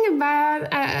having a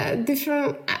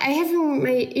have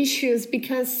my issues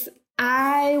because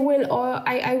I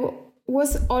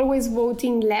was always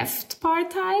voting left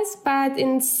parties, but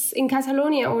in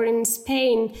Catalonia or in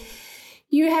Spain,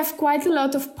 you have quite a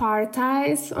lot of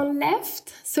parties on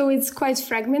left, so it's quite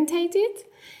fragmented.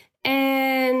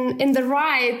 And in the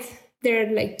right, there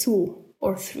are like 2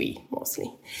 or 3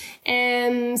 mostly.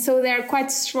 And so they're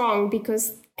quite strong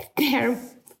because they're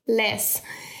less.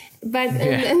 But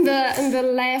in the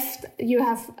left, you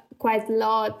have quite a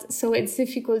lot, so it's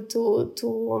difficult to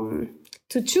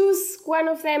choose one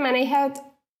of them. And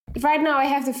right now I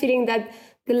have the feeling that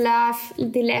the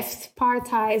left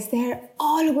parties, they're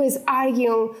always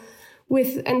arguing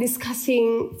with and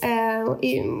discussing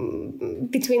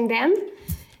between them.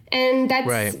 And that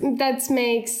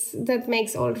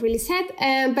makes all really sad.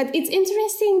 But it's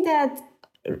interesting that,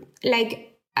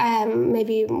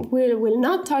 maybe we'll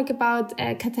not talk about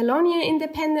Catalonia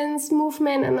independence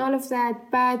movement and all of that.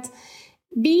 But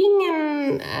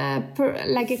being a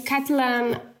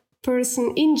Catalan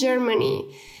person in Germany,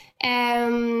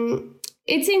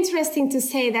 it's interesting to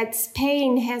say that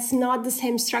Spain has not the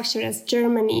same structure as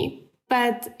Germany.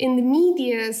 But in the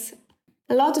medias,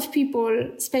 a lot of people,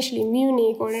 especially in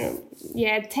Munich,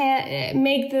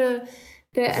 make the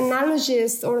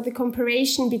analogies or the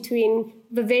comparison between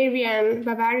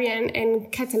Bavarian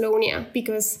and Catalonia,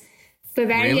 because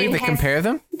Bavarian Really? They compare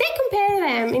them? They compare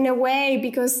them in a way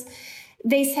because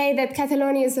they say that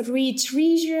Catalonia is a rich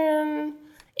region.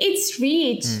 It's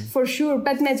rich for sure,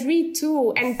 but Madrid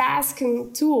too and Basque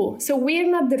too. So we're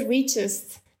not the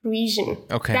richest region.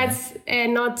 Okay. That's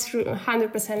not true,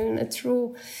 100%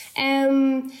 true.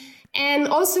 And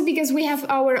also because we have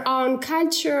our own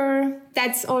culture,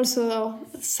 that's also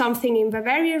something in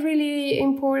Bavaria really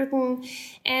important.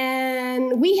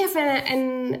 And we have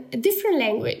a different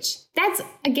language. That's,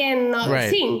 again, not a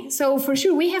thing. So for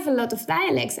sure, we have a lot of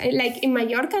dialects. Like in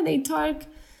Mallorca, they talk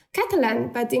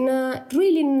Catalan, but in a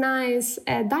really nice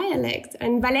dialect.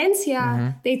 And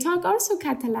Valencia, they talk also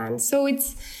Catalan. So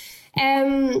it's...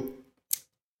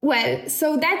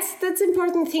 so that's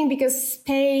important thing because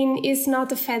Spain is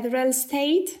not a federal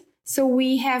state. So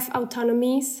we have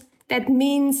autonomies. That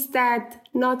means that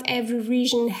not every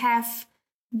region have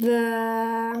we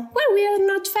are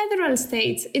not federal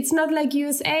states. It's not like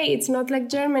USA. It's not like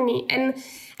Germany. And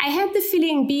I had the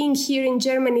feeling being here in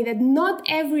Germany that not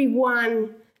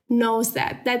everyone knows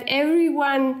that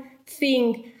everyone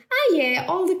think,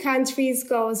 all the countries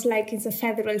goes like it's a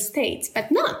federal state,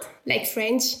 but not like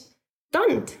French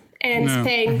don't, and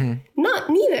Spain not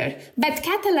neither. But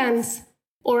Catalans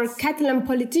or Catalan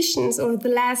politicians or the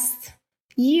last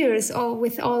years or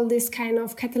with all this kind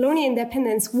of Catalonia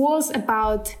independence was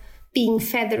about being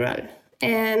federal.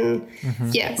 And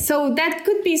so that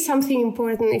could be something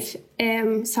important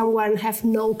if someone have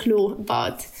no clue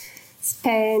about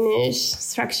Spanish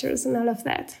structures and all of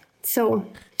that. So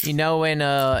in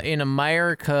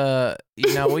America,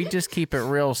 we just keep it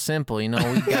real simple. We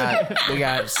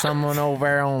got someone over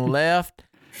there on the left,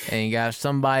 and you got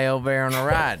somebody over there on the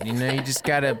right. You just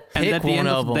gotta pick and at the one end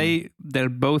of them. They're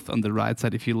both on the right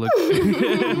side if you look.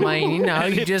 You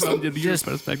just from your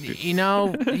perspective.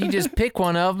 You just pick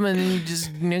one of them and you just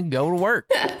go to work.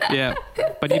 Yeah,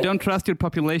 but you don't trust your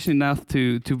population enough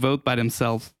to vote by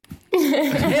themselves.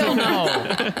 Hell no.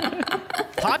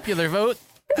 Popular vote.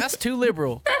 That's too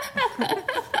liberal.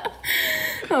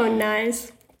 Oh,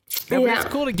 nice. Yeah, but it's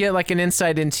cool to get like an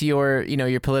insight into your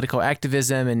political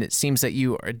activism, and it seems that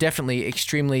you are definitely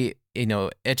extremely,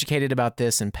 educated about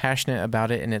this and passionate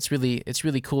about it, and it's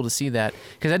really cool to see that,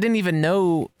 because I didn't even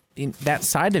know that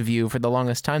side of you for the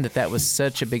longest time, that was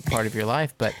such a big part of your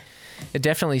life, but it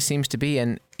definitely seems to be.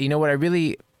 And what I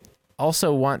really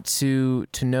also want to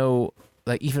know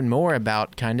like even more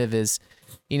about kind of is,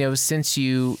 since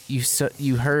you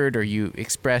heard or you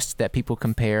expressed that people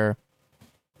compare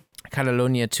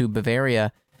Catalonia to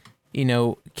Bavaria,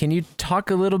 can you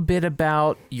talk a little bit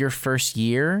about your first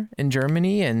year in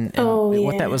Germany and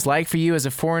what that was like for you as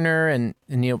a foreigner? And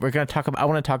we're going to talk about, I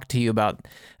want to talk to you about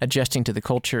adjusting to the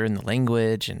culture and the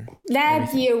language and that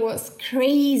everything. Year was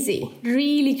crazy,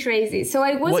 really crazy. So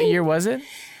What year was it?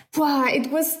 Wow, it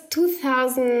was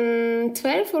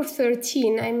 2012 or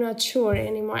 13. I'm not sure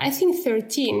anymore. I think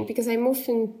 13 because I moved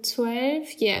in 12.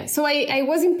 Yeah. So I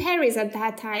was in Paris at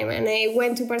that time and I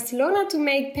went to Barcelona to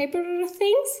make paper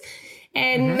things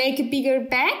and make a bigger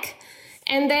bag.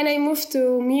 And then I moved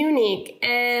to Munich,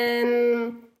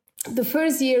 and the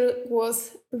first year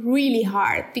was really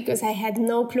hard because I had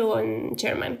no clue in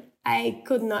German. I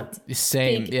could not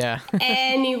speak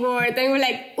any word. I was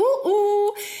like,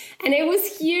 ooh. And I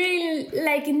was here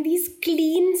in this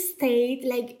clean state,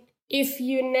 like if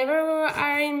you never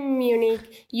are in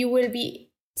Munich, you will be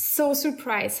so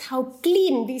surprised how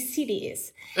clean this city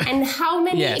is and how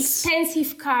many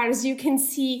expensive cars you can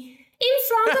see in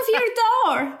front of your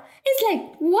door. It's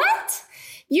like, what?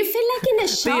 You feel like in a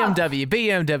shop.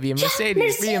 BMW,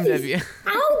 Mercedes, BMW.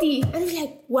 Audi. And I'm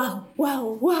like, wow.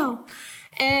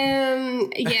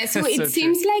 So it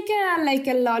seems like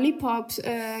a lollipop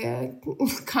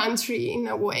country in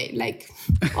a way. Like,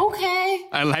 okay.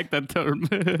 I like that term.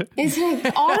 It's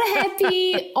like all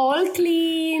happy, all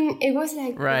clean. It was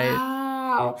like,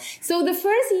 wow. So the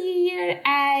first year,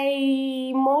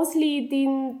 I mostly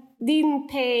didn't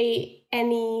pay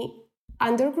any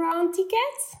underground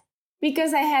tickets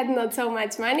because I had not so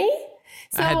much money.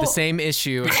 So, I had the same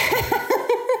issue.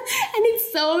 And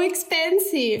it's so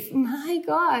expensive. My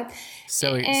God.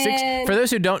 So for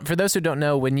those who don't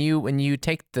know, when you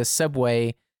take the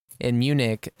subway in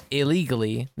Munich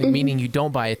illegally, meaning you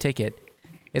don't buy a ticket,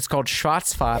 it's called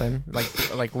Schwarzfahren,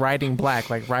 like riding black,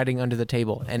 like riding under the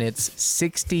table, and it's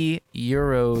 60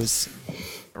 euros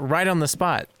right on the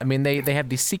spot. I mean, they have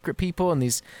these secret people in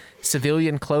these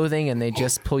civilian clothing, and they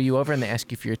just pull you over and they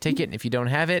ask you for your ticket, and if you don't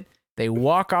have it, they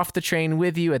walk off the train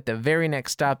with you at the very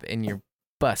next stop, and you're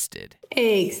busted.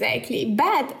 Exactly.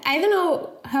 But I don't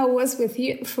know how it was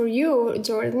for you,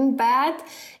 Jordan, but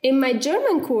in my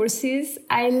German courses,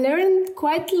 I learned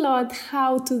quite a lot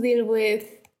how to deal with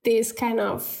this kind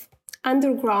of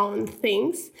underground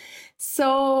things.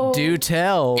 So do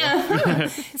tell.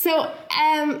 So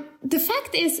the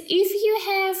fact is, if you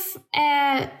have,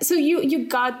 so you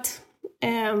got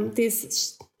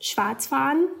this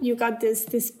Schwarzfahren, you got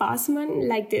this busman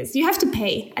like this. You have to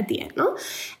pay at the end, no?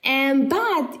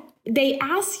 But they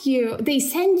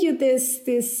send you this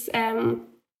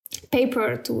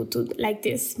paper to like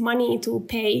this money to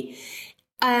pay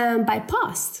by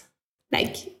post.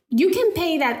 Like you can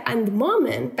pay that at the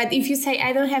moment, but if you say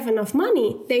I don't have enough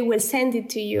money, they will send it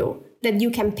to you that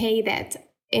you can pay that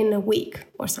in a week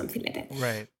or something like that.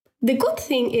 Right. The good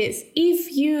thing is if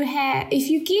you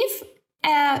give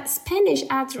a Spanish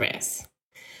address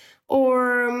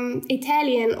or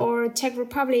Italian or Czech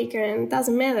Republic, and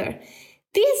doesn't matter,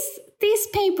 this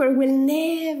paper will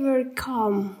never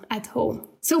come at home.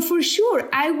 So for sure,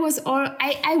 I was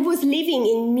living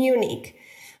in Munich,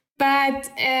 but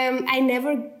I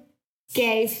never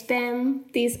gave them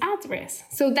this address.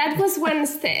 So that was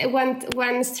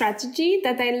one strategy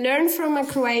that I learned from a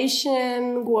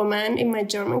Croatian woman in my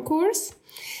German course.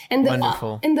 And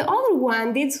Wonderful. And the other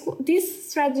one, this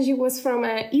strategy was from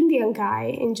an Indian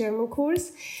guy in German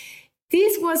course.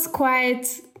 This was quite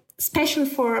special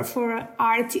for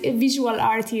visual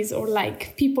artists or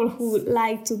like people who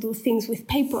like to do things with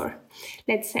paper,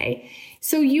 let's say.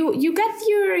 So you got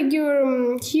your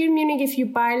here in Munich, if you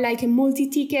buy like a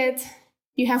multi-ticket,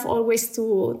 you have always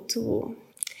to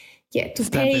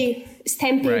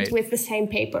stamp it with the same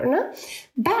paper, no?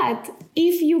 But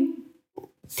if you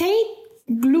take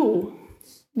glue,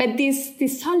 but this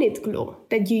solid glue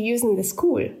that you use in the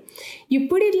school, you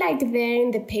put it like there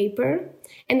in the paper,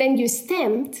 and then you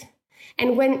stamped,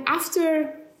 and when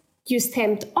after you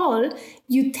stamped all,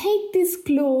 you take this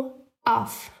glue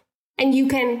off, and you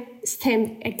can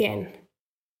stamp again.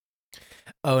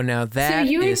 Oh, now that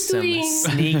is some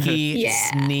sneaky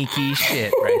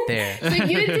shit right there. So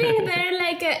you're doing there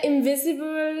like an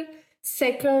invisible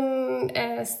second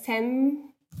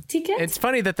stamp ticket? It's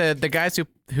funny that the guys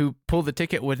who pull the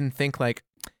ticket wouldn't think like,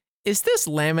 is this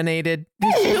laminated?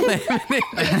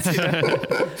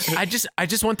 I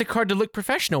just want the card to look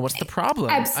professional. What's the problem?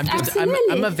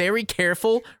 I'm a very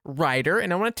careful writer,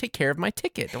 and I want to take care of my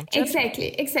ticket. Don't judge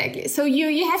me. Exactly. So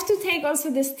you have to take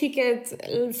also this ticket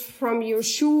from your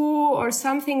shoe or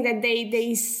something that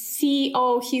they see.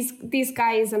 Oh, this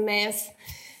guy is a mess.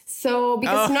 So,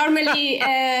 because normally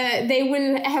they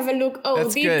will have a look,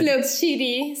 this good. looks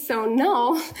shitty. So,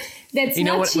 no, that's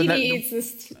not shitty, it's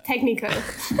just technical.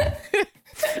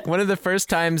 One of the first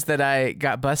times that I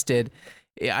got busted,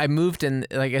 I moved in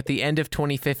like at the end of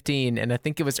 2015, and I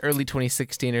think it was early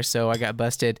 2016 or so, I got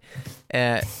busted.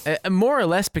 More or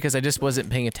less because I just wasn't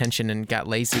paying attention and got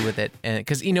lazy with it.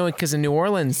 Because in New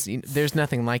Orleans, there's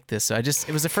nothing like this. So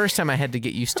it was the first time I had to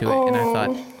get used to it, and I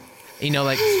thought,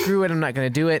 screw it, I'm not going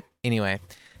to do it. Anyway,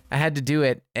 I had to do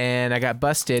it, and I got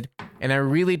busted, and I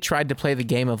really tried to play the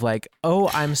game of like, oh,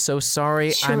 I'm so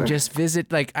sorry. Sure. I'm just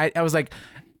I was like,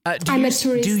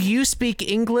 do you speak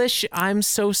English? I'm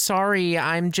so sorry.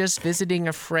 I'm just visiting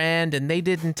a friend, and they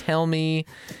didn't tell me.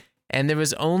 And there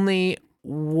was only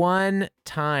one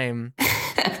time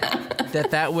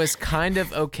that was kind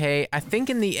of okay. I think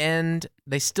in the end,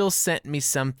 they still sent me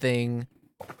something,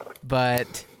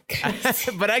 but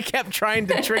But I kept trying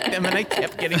to trick them and I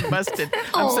kept getting busted.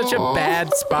 I'm such a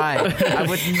bad spy. I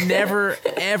would never,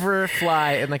 ever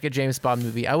fly in like a James Bond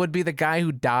movie. I would be the guy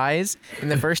who dies in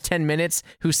the first 10 minutes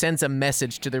who sends a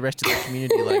message to the rest of the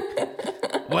community like,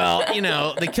 well,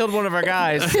 they killed one of our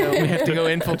guys, so we have to go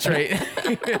infiltrate.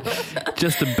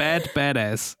 Just a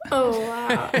badass. Oh,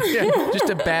 wow. Yeah, just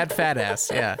a bad fat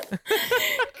ass, yeah.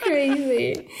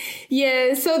 Crazy.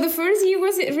 Yeah, so the first year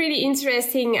was really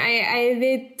interesting. I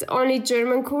did only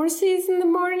German courses in the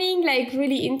morning, like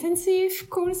really intensive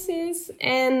courses.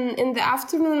 And in the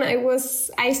afternoon,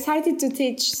 I started to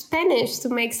teach Spanish to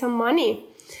make some money,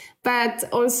 but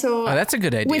also that's a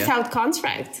good idea. Without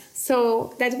contract.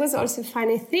 So that was also a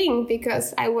funny thing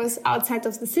because I was outside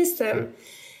of the system.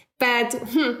 But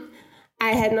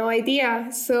I had no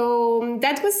idea. So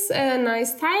that was a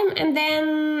nice time. And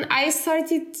then I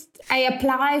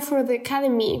applied for the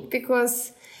academy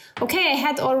because, I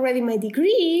had already my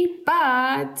degree,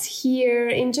 but here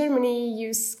in Germany,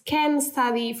 you can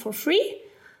study for free.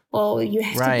 Well, you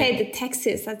have to pay the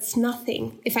taxes. That's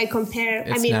nothing. If I compare,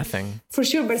 it's nothing. For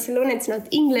sure, Barcelona, it's not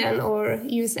England or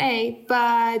USA,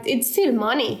 but it's still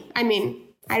money.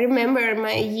 I remember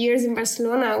my years in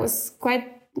Barcelona was quite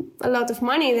a lot of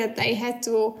money that I had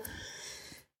to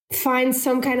find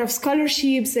some kind of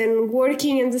scholarships and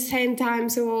working at the same time.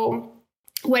 So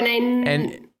when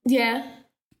I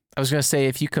was going to say,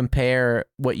 if you compare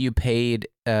what you paid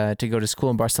to go to school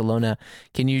in Barcelona,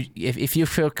 can you, if you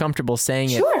feel comfortable saying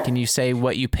Sure. it, can you say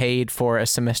what you paid for a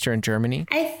semester in Germany?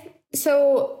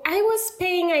 So I was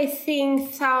paying, I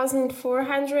think,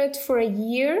 1,400 for a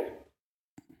year.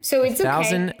 So it's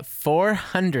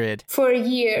 1,400 for a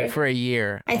year. For a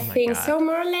year, I think so,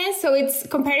 more or less. So it's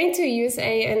comparing to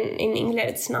USA and in England,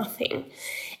 it's nothing.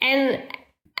 And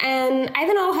I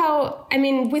don't know how.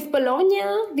 With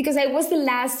Bologna, because I was the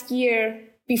last year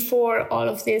before all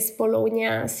of this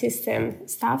Bologna system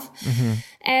stuff.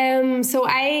 Mm-hmm. So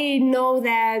I know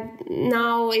that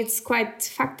now it's quite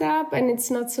fucked up and it's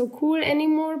not so cool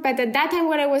anymore. But at that time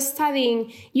when I was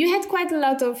studying, you had quite a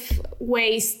lot of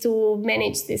ways to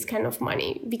manage this kind of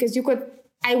money because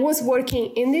I was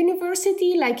working in the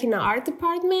university, like in an art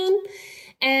department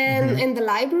and in the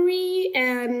library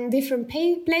and different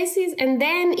places. And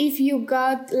then if you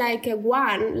got like a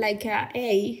 1, like a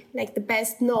A, like the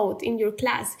best note in your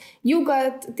class, you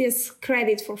got this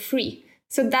credit for free.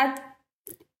 So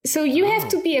you have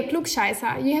to be a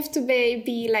Klugscheißer. You have to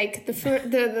be like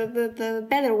the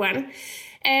better one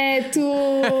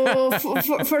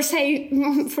for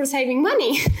saving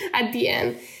money at the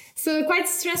end. So quite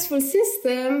stressful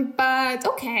system, but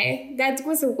okay, that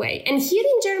was a way. And here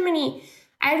in Germany,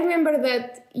 I remember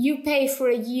that you pay for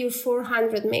a year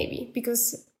 400 maybe,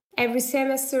 because every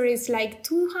semester is like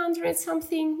 200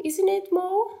 something, isn't it,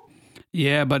 Mo?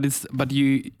 Yeah, but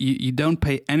you don't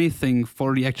pay anything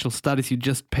for the actual studies. You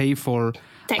just pay for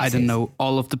taxes. I don't know,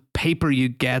 all of the paper you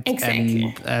get.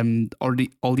 Exactly. And all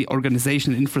the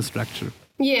organization infrastructure.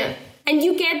 Yeah, and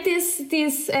you get this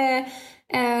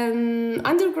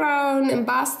underground and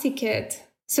bus ticket.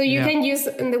 So you can use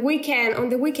on the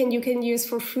weekend you can use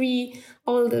for free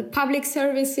all the public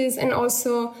services, and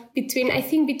also between 9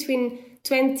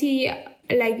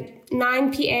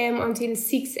 p.m. until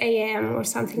 6 a.m. or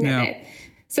something like that.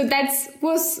 So that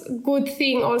was a good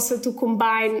thing also to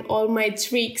combine all my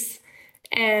tricks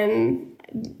and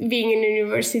being in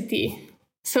university.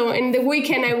 So in the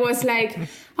weekend I was like,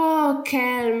 oh,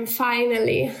 calm,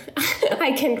 finally,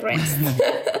 I can rest.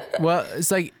 Well, it's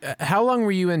like, how long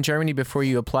were you in Germany before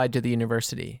you applied to the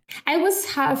university? I was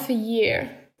half a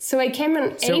year. So I came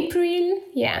in April,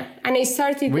 and I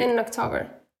started in October.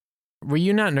 Were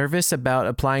you not nervous about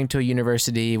applying to a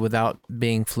university without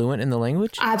being fluent in the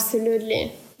language?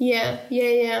 Absolutely. Yeah,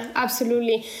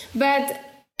 absolutely. But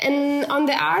on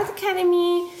the art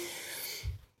academy,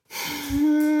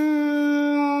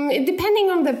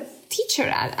 depending on the teacher,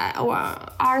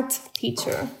 our art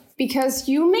teacher, because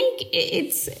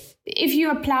if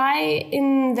you apply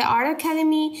in the art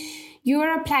academy, you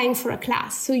are applying for a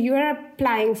class. So you are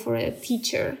applying for a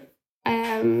teacher.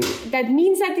 That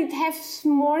means that it has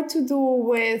more to do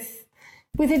with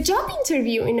a job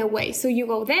interview in a way. So you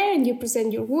go there and you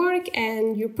present your work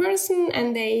and your person,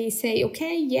 and they say,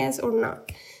 okay, yes or no.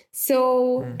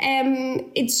 So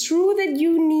it's true that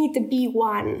you need a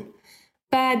B1,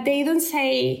 but they don't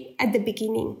say at the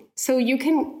beginning. So you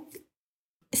can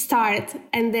start,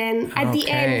 and then at the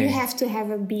end you have to have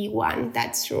a B1.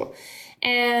 That's true.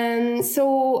 And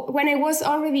so when I was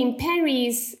already in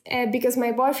Paris, because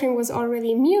my boyfriend was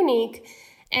already in Munich,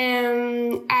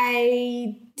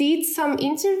 I did some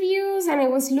interviews, and I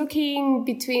was looking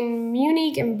between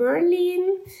Munich and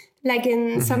Berlin, like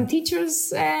in some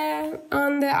teachers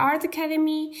on the art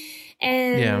academy.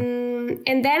 And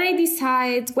then I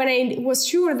decided, when I was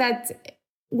sure that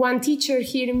one teacher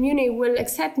here in Munich will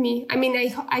accept me. I mean,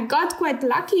 I got quite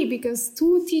lucky because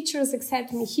 2 teachers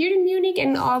accept me here in Munich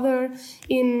and other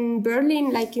in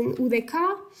Berlin, like in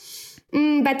UDK.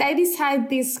 But I decided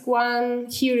this one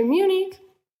here in Munich.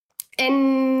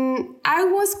 And I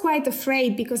was quite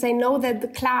afraid because I know that the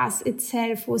class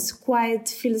itself was quite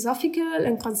philosophical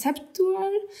and conceptual.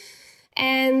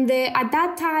 And at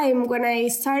that time, when I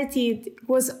started,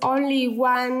 was only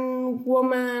one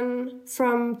woman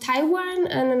from Taiwan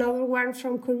and another one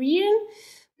from Korean.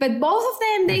 But both of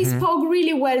them, they spoke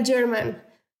really well German.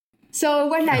 So it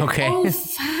was like, oh,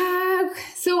 fuck.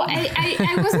 So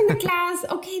I was in the class,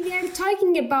 okay, they are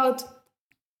talking about,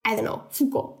 I don't know,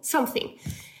 Foucault, something.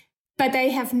 But I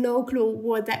have no clue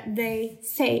what that they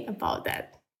say about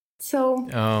that. So,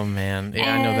 oh man,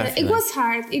 yeah, I know that feeling.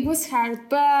 It was hard,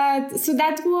 but so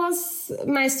that was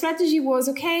my strategy. Was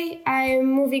okay, I'm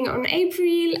moving on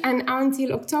April, and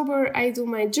until October I do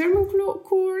my German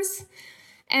course,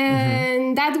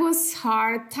 and that was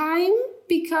hard time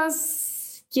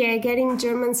because getting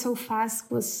German so fast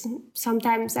was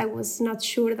sometimes I was not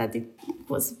sure that it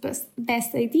was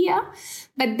best idea,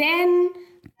 but then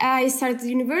I started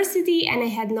university and I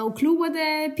had no clue what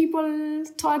the people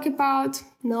talk about.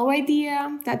 No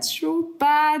idea. That's true.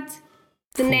 But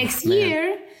the next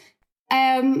year,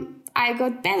 I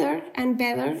got better and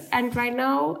better. And right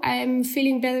now I'm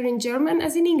feeling better in German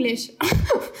as in English.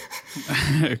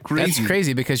 That's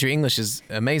crazy because your English is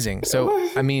amazing. So,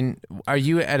 I mean, are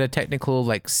you at a technical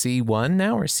like C1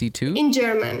 now or C2? In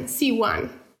German, C1.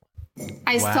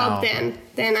 I stopped then.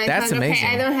 Then I thought, amazing.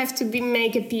 Okay, I don't have to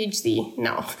make a PhD.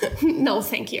 No, no,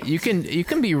 thank you. You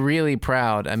can be really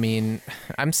proud. I mean,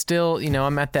 I'm still,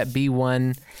 I'm at that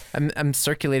B1. I'm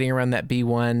circulating around that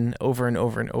B1 over and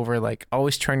over and over, like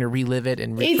always trying to relive it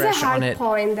and refresh on it. It's a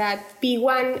hard point that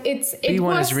B1.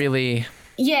 B1 is really.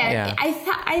 Yeah.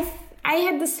 I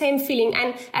had the same feeling,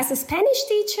 and as a Spanish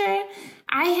teacher,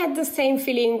 I had the same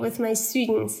feeling with my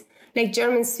students. Like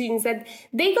German students, that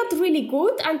they got really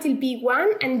good until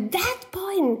B1, and that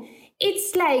point,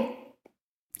 it's like,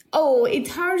 oh, it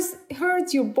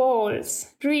hurts your balls,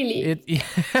 really.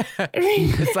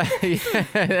 It's like,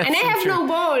 and I have no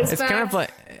balls. It's kind of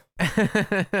like,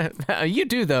 you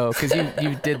do though, because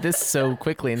you did this so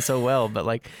quickly and so well. But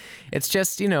like, it's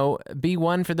just,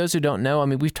 B1, for those who don't know, I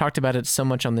mean, we've talked about it so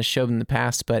much on the show in the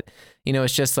past, but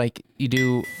it's just like you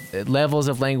do levels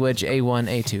of language, A1,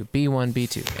 A2, B1,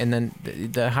 B2. And then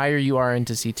the higher you are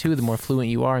into C2, the more fluent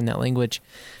you are in that language.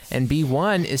 And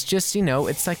B1 is just,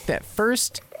 it's like that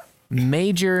first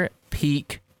major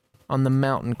peak on the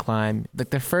mountain climb. Like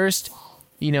the first,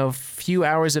 few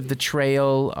hours of the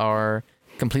trail are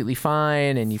completely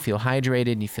fine and you feel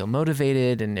hydrated and you feel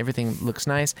motivated and everything looks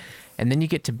nice. And then you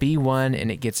get to B1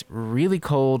 and it gets really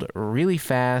cold, really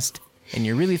fast, and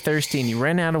you're really thirsty and you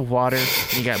run out of water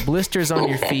and you got blisters on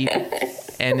your feet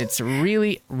and it's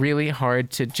really, really hard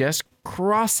to just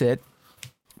cross it,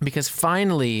 because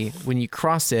finally when you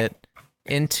cross it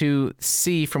into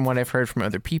C, from what I've heard from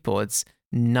other people, it's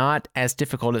not as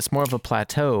difficult. It's more of a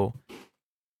plateau.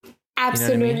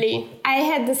 Absolutely. You know what I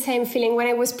had the same feeling when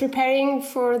I was preparing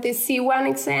for the C1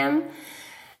 exam.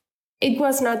 It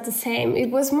was not the same. It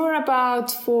was more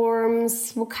about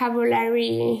forms,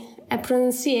 vocabulary,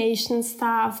 pronunciation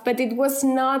stuff, but it was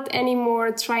not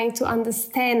anymore trying to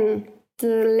understand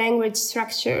the language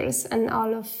structures and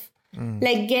all of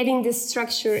like getting the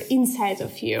structure inside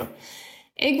of you.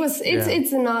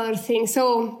 It's another thing.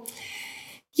 So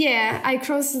yeah, I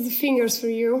cross the fingers for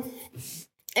you.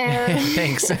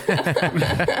 Thanks. I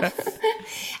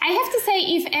have to say,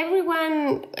 if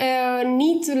everyone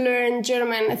need to learn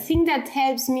German, I think that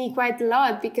helps me quite a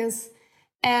lot, because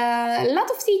a lot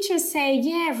of teachers say,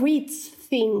 read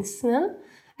things. No?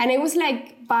 And I was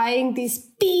like buying these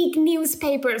big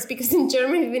newspapers, because in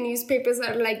Germany the newspapers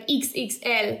are like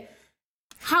XXL.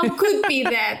 How could be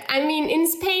that? I mean, in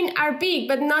Spain are big,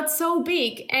 but not so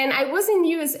big. And I was in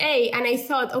USA and I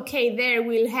thought, okay, there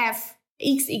we'll have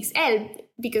XXL.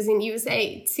 Because in USA,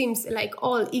 it seems like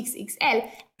all XXL.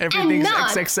 Everything's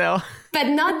XXL. But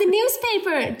not the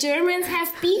newspaper. Germans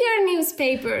have bigger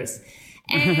newspapers.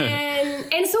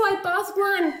 And so I bought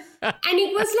one. And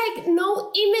it was like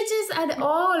no images at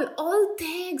all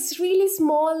text, really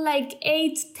small, like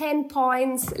 8-10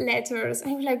 points letters.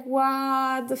 I was like,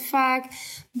 what the fuck?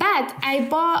 But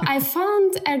I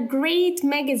found a great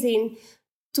magazine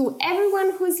to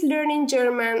everyone who's learning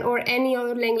German or any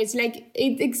other language. Like,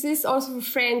 it exists also for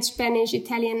French, Spanish,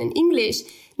 Italian, and English,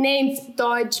 named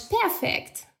Deutsch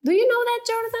Perfect. Do you know that,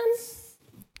 Jordan?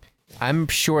 I'm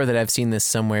sure that I've seen this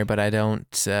somewhere, but I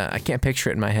can't picture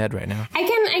it in my head right now.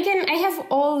 I have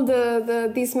all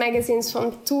these magazines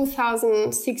from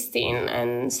 2016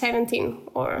 and 17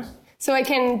 so I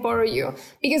can borrow you,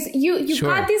 because you Sure.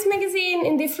 got this magazine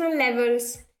in different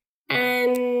levels,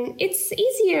 and it's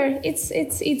easier. It's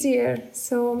easier.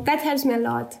 So that helps me a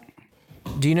lot.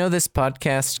 Do you know this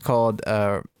podcast called,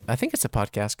 I think it's a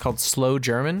podcast called Slow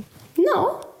German?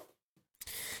 No.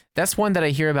 That's one that I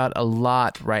hear about a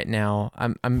lot right now.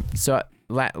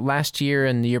 Last year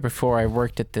and the year before, I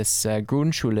worked at this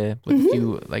Grundschule with a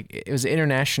few, it was an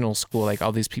international school, like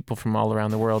all these people from all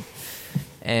around the world.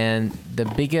 And the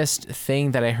biggest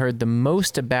thing that I heard the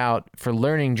most about for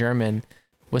learning German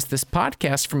was this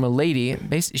podcast from a lady.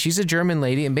 She's a German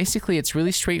lady, and basically it's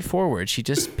really straightforward. She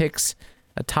just picks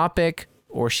a topic,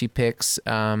 or she picks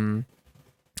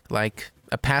like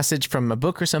a passage from a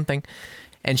book or something,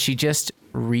 and she just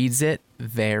reads it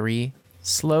very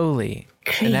slowly.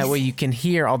 Crazy. And that way you can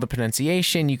hear all the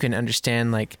pronunciation, you can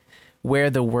understand like where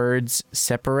the words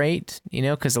separate,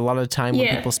 because a lot of the time when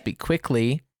people speak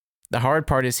quickly, the hard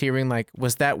part is hearing like,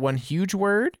 was that one huge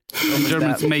word?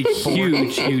 Germans make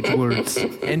huge words.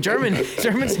 And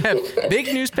Germans have big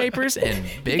newspapers and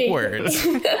big words.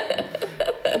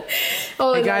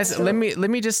 Oh, Hey guys, let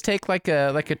me just take like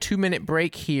a 2-minute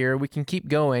break here. We can keep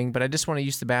going, but I just want to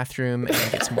use the bathroom and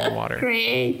get some more water.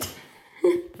 Great.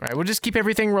 All right, we'll just keep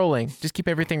everything rolling.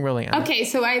 Anna. Okay,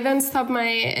 so I don't stop my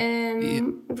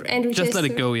and Just let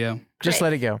it go, yeah. Just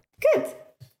let it go. Good.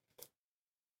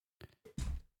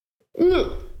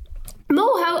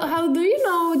 Mo, how do you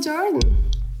know Jordan?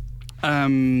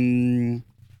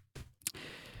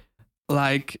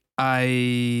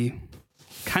 I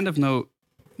kind of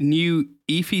knew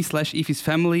Efi/Efi's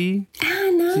family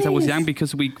Nice. since I was young,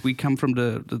 because we come from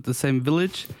the same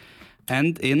village.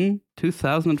 And in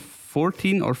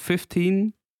 2014 or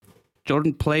 15,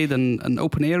 Jordan played an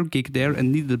open air gig there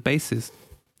and needed a bassist.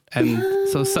 And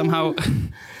so somehow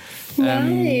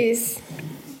Nice.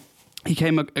 he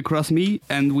came across me,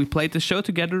 and we played the show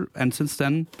together. And since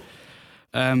then,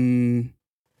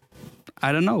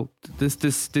 I don't know,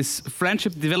 this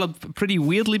friendship developed pretty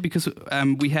weirdly, because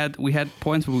we had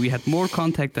points where we had more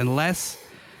contact and less,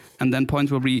 and then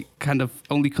points where we kind of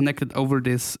only connected over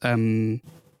this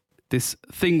this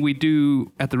thing we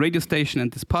do at the radio station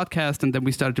and this podcast, and then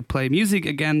we started to play music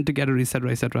again together,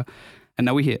 etc., etc. And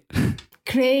now we're here.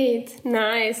 Great,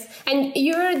 nice. And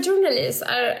you're a journalist.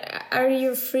 Are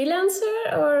you a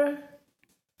freelancer or?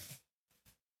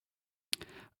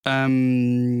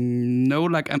 No,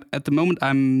 at the moment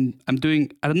I'm doing,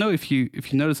 I don't know if you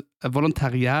notice, a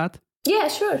volontariat. Yeah,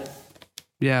 sure.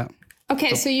 Yeah.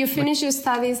 Okay, so you finish your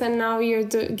studies and now you're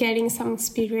getting some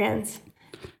experience.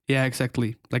 Yeah,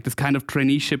 exactly. Like this kind of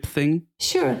traineeship thing.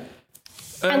 Sure.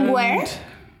 And where?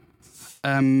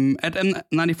 At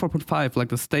 94.5, like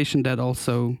the station that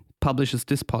also publishes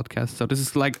this podcast. So this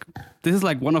is like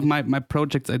one of my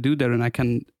projects I do there, and I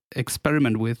can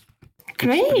experiment with.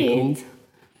 Great. Cool.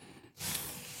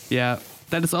 Yeah,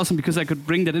 that is awesome, because I could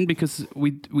bring that in, because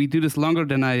we do this longer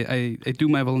than I do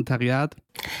my volontariat.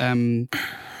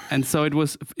 And so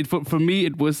for me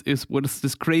it was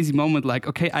this crazy moment, like,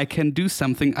 okay, I can do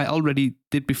something I already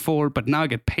did before, but now I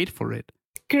get paid for it.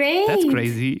 Great. That's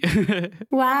crazy.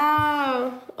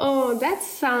 Wow. Oh, that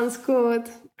sounds good.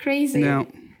 Crazy. No.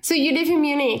 So you live in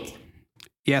Munich?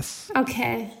 Yes.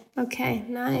 Okay.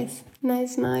 Nice.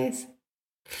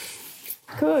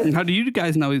 Good. And how do you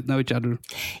guys know each other?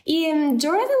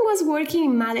 Jordan was working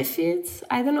in Malefiz.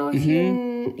 I don't know if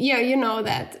you know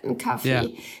that, in Coffee. Yeah.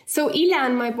 So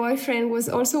Ilan, my boyfriend, was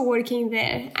also working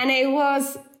there. And I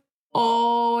was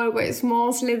always,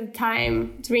 mostly the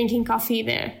time, drinking coffee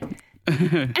there.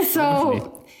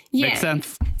 So, yeah. Makes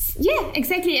sense. Yeah,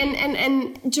 exactly.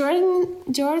 And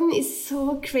Jordan is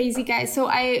so crazy, guys. So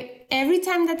every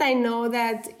time that I know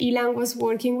that Ilan was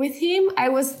working with him, I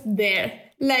was there.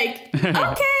 Like,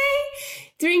 okay,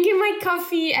 drinking my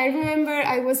coffee. I remember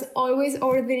I was always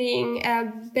ordering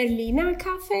a Berliner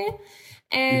Kaffee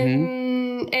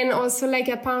and also like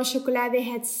a pain au chocolat. They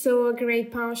had so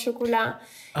great pain au chocolat.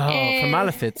 Oh, from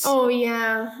Malefiz. Oh,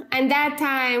 yeah. And that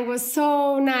time was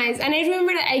so nice. And I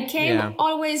remember that I came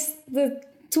always the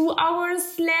 2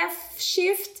 hours left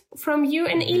shift from you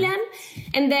and Ilan.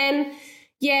 And then...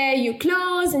 yeah, you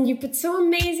close and you put so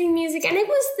amazing music. And I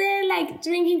was there like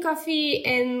drinking coffee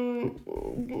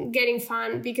and getting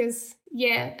fun because,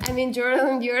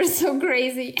 Jordan, you're so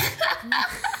crazy.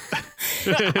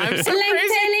 I'm so like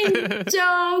crazy. telling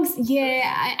jokes.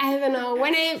 Yeah, I don't know.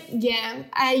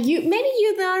 Maybe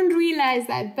you don't realize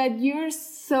that, but you're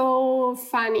so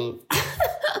funny.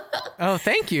 Oh,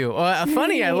 thank you.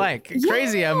 Funny, I like. Yeah.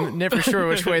 Crazy, I'm never sure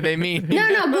which way they mean.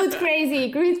 No, good crazy,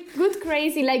 good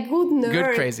crazy, like good nerd.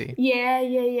 Good crazy.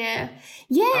 Yeah.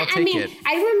 I'll take it.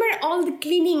 I remember all the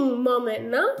cleaning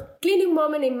moment, Cleaning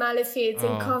moment in Malefice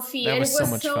and coffee, that and was it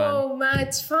was so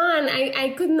much fun.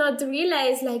 I could not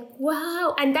realize, like,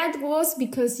 wow, and that was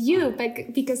because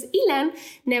because Ilan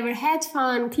never had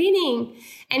fun cleaning,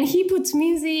 and he puts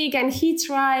music and he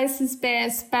tries his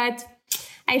best, but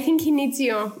I think he needs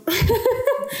you. Oh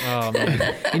man.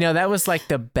 That was like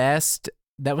the best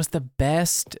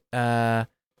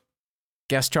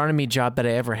gastronomy job that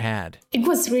I ever had. It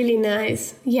was really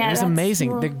nice. Yeah. It was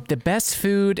amazing. The best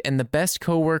food and the best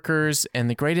coworkers and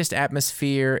the greatest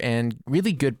atmosphere and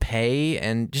really good pay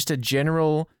and just a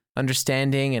general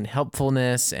understanding and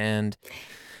helpfulness, and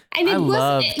it I was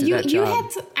loved you that you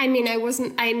job. had I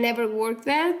never worked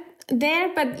there,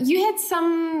 but you had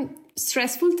some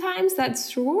stressful times, that's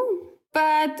true,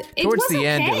 but it towards was the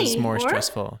end okay, it was more or?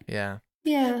 stressful. Yeah.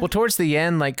 Yeah. Well, towards the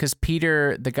end, like, because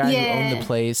Peter, the guy who owned the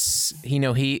place, he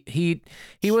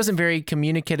wasn't very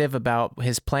communicative about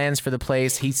his plans for the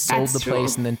place. He sold That's the true.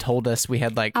 place and then told us we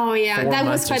had like 4 that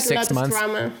months was or quite 6 a lot months. of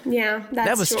drama. Yeah,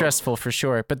 That was true. stressful for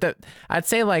sure. But I'd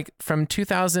say like from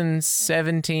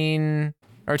 2017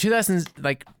 or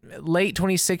like late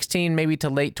 2016, maybe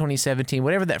to late 2017,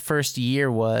 whatever that first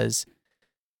year was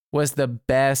the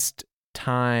best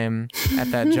time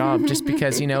at that job, just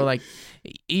because like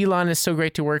Elon is so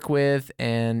great to work with,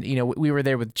 and we were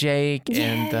there with Jake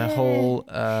and the whole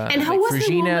and how like was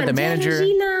Regina, the manager.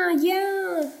 Regina,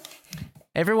 yeah.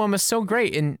 Everyone was so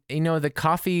great, and the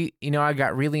coffee. I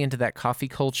got really into that coffee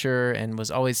culture, and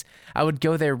I would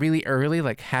go there really early,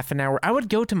 like half an hour. I would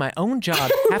go to my own job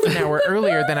half an hour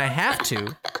earlier than I have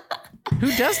to.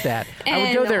 Who does that? I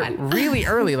would go there really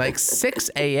early, like 6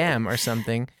 a.m. or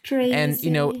something. Crazy. And,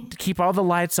 keep all the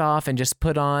lights off and just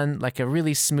put on like a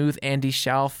really smooth Andy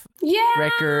Schauf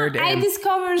record. I and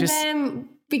discovered them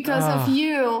because of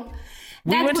you.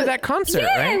 We went to that concert,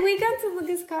 right? Yeah, we got to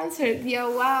this concert. Yeah,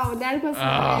 wow, that was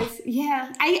nice.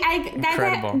 Yeah,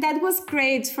 Incredible. that was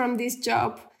great from this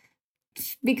job,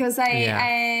 because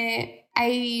I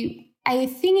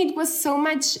think it was so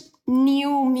much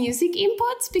new music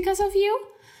inputs because of you,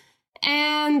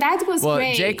 and that was great.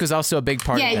 Well, Jake was also a big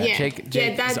part of that.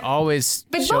 Jake is always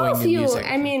showing both new you, music.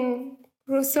 I mean,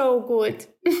 were so good.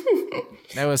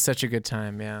 That was such a good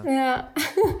time, yeah. Yeah.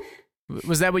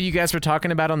 Was that what you guys were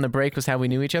talking about on the break, was how we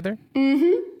knew each other?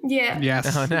 Mm-hmm. Yeah.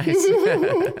 Yes. Oh, nice.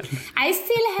 I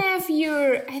still have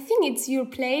I think it's your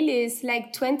playlist,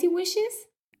 like 20 Wishes.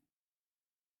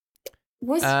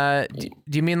 Do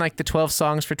you mean like the 12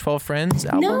 Songs for 12 Friends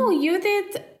album? No, you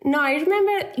did. No, I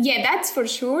remember. Yeah, that's for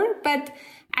sure. But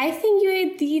I think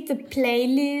you did the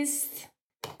playlist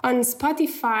on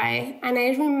Spotify. And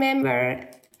I remember,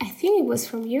 I think it was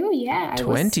from you. Yeah.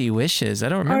 20 Wishes. I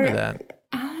don't remember that.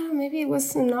 Maybe it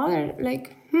was another,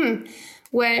 like,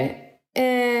 well,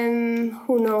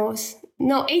 who knows?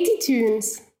 No, 80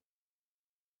 Tunes.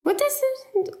 What is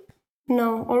it?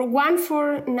 No, or 1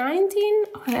 for 19?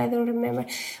 I don't remember.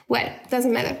 Well,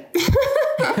 doesn't matter.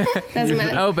 Doesn't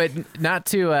matter. Oh, but not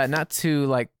to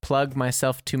like plug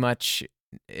myself too much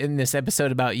in this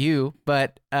episode about you,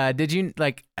 but did you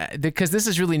because this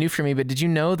is really new for me, but did you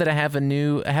know that I have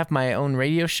my own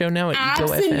radio show now at Ego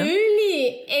FM? Absolutely.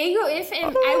 Ego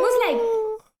FM. I was like,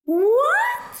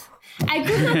 what? I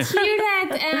could not hear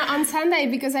that on Sunday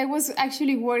because I was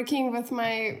actually working with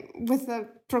the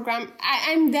program.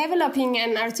 I'm developing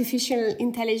an artificial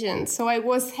intelligence. So I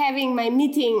was having my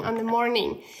meeting on the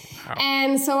morning. Oh.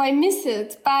 And so I missed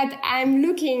it, but I'm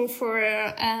looking for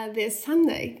this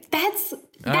Sunday. That's so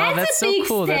big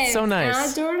cool. Step. That's so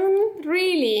nice. Jordan,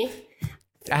 really.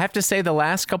 I have to say the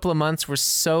last couple of months were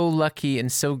so lucky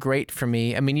and so great for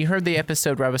me. I mean, you heard the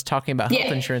episode where I was talking about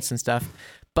health insurance and stuff.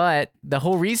 But the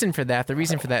whole reason for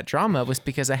that drama was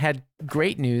because I had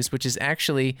great news, which is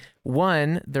actually,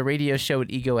 one, the radio show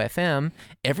at Ego FM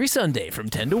every Sunday from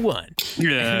 10 to 1.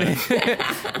 Yeah.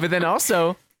 But then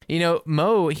also,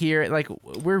 Mo here, like,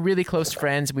 we're really close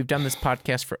friends. We've done this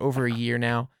podcast for over a year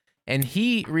now. And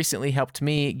he recently helped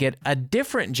me get a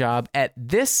different job at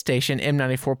this station,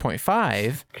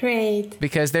 M94.5. Great.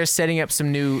 Because they're setting up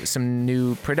some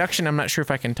new production. I'm not sure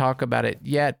if I can talk about it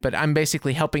yet, but I'm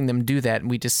basically helping them do that. And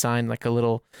we just signed like a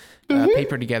little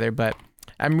paper together. But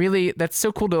that's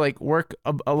so cool to like work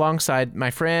alongside my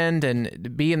friend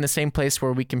and be in the same place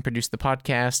where we can produce the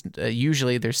podcast.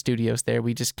 Usually there's studios there.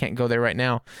 We just can't go there right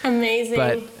now. Amazing.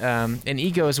 But and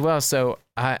Ego as well. So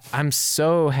I'm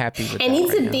so happy with and that. And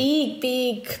it's a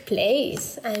big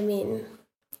place. I mean,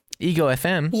 Ego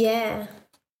FM. Yeah.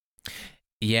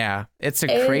 Yeah, it's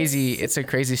a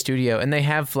crazy studio, and they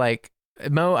have like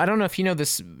Mo. I don't know if you know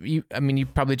this. You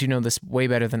probably do know this way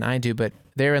better than I do, but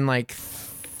they're in like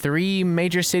 3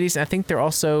 major cities. I think they're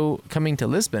also coming to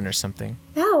Lisbon or something.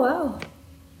 Oh wow!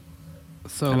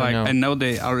 So I know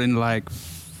they are in like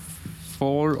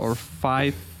 4 or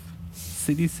 5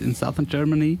 cities in southern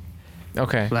Germany.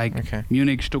 Okay.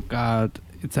 Munich, Stuttgart,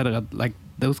 etc. Like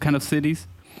those kind of cities.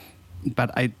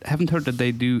 But I haven't heard that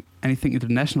they do anything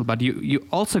international. But you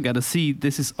also got to see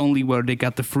this is only where they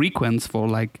got the frequency for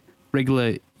like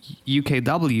regular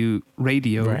UKW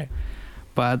radio. Right.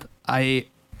 But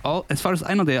as far as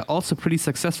I know, they are also pretty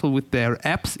successful with their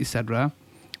apps, etc.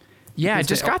 Yeah, I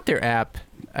just got their app.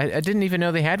 I didn't even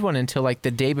know they had one until like the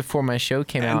day before my show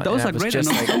came out. And those are great. I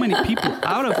know so many people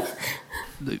out of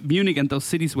Munich and those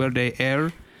cities where they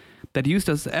air that use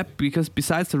this app, because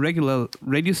besides the regular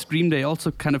radio stream, they also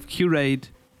kind of curate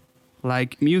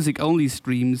like music-only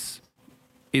streams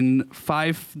in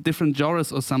 5 different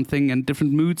genres or something and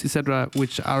different moods, etc.,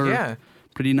 which are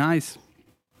pretty nice.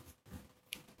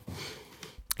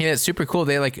 Yeah, it's super cool.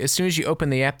 They like as soon as you open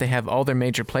the app, they have all their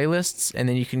major playlists, and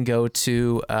then you can go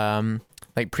to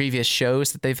like previous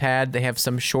shows that they've had. They have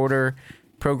some shorter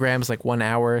programs, like 1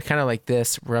 hour, kind of like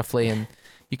this roughly, and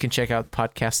you can check out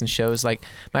podcasts and shows. Like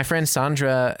my friend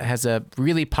Sandra has a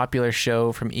really popular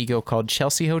show from Ego called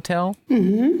Chelsea Hotel.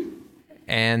 Mm-hmm.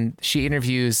 And she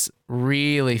interviews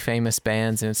really famous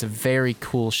bands, and it's a very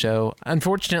cool show.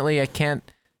 Unfortunately, I can't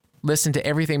listen to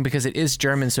everything because it is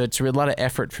German, so it's a lot of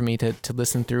effort for me to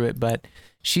listen through it. But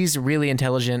she's really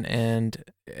intelligent and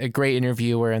a great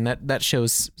interviewer, and that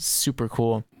show's super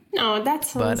cool. Oh, that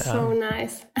sounds so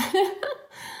nice.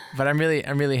 But I'm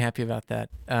really happy about that.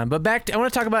 But I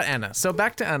want to talk about Anna. So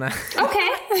back to Anna. Okay.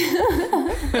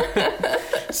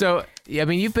 So, I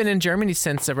mean, you've been in Germany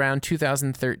since around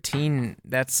 2013.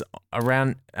 That's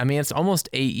around, I mean, it's almost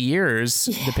 8 years,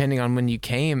 depending on when you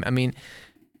came. I mean,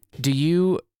 do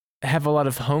you have a lot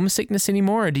of homesickness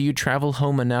anymore, or do you travel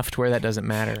home enough to where that doesn't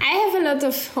matter? I have a lot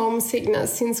of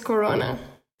homesickness since Corona.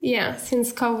 Yeah,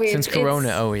 since COVID. Since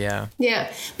Corona, oh yeah. Yeah,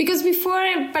 because before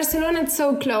Barcelona it's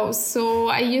so close, so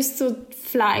I used to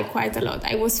fly quite a lot.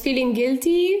 I was feeling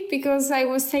guilty because I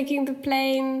was taking the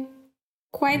plane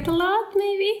quite a lot,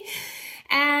 maybe.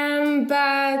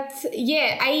 But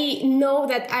yeah, I know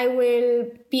that I will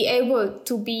be able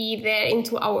to be there in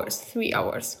 2 hours, 3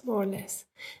 hours, more or less.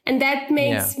 And that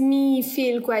makes me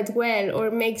feel quite well,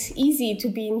 or makes easy to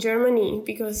be in Germany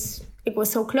because it was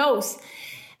so close.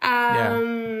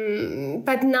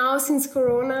 But now since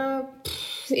Corona,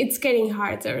 it's getting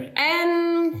harder.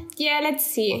 And yeah, let's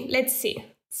see.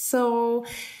 So,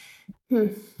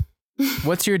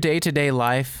 What's your day-to-day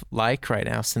life like right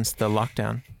now since the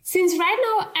lockdown? Since right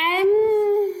now,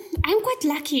 I'm quite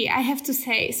lucky, I have to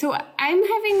say. So I'm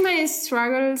having my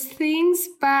struggles things,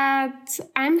 but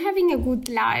I'm having a good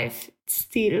life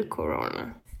still,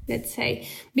 Corona, let's say,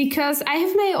 because I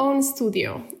have my own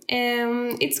studio.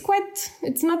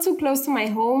 It's not so close to my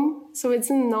home. So it's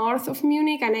in north of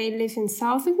Munich and I live in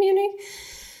south of Munich.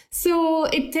 So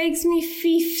it takes me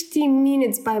 15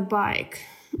 minutes by bike.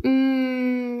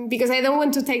 Because I don't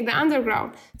want to take the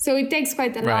underground. So it takes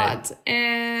quite a lot.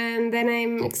 And then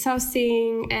I'm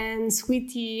exhausting and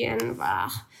sweaty and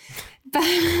But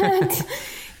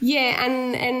yeah,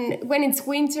 and when it's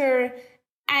winter,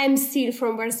 I'm still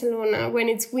from Barcelona. When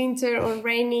it's winter or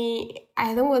rainy,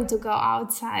 I don't want to go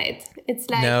outside. It's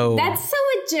like, that's so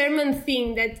a German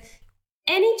thing that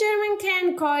any German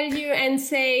can call you and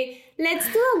say, let's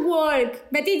do a walk,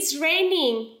 but it's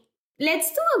raining.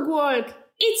 Let's do a walk.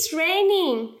 It's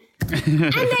raining.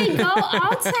 And I go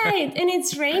outside and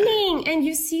it's raining and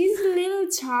you see the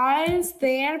little child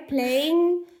there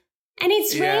playing and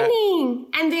it's raining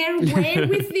and they're wearing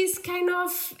with this kind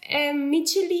of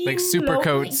Michelin like super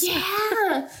coats.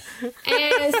 Yeah.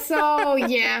 So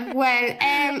yeah, well,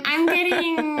 I'm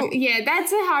getting,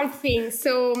 that's a hard thing.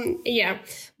 So yeah,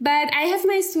 but I have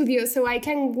my studio so I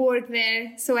can work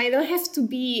there. So I don't have to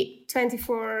be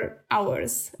 24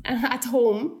 hours at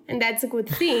home. And that's a good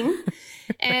thing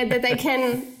that I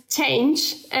can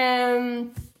change.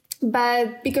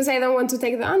 But because I don't want to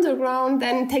take the underground,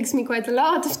 then it takes me quite a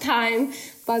lot of time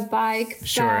by bike.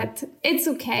 Sure. But it's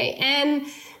okay. And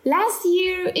last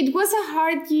year, it was a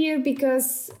hard year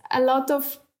because a lot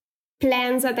of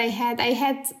plans that I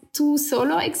had 2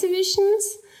 solo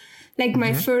exhibitions, like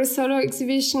my first solo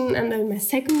exhibition and then my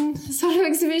second solo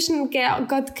exhibition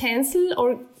got canceled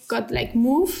or got like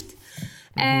moved.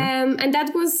 And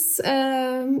that was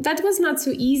not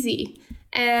so easy.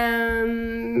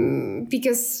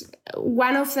 Because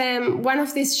one of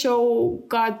this show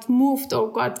got moved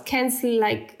or got cancelled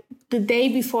like the day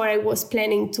before I was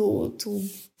planning to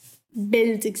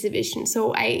build exhibition.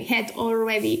 So I had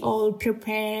already all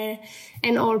prepared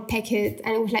and all packed, and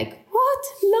I was like, what?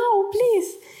 No,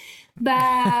 please.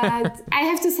 But I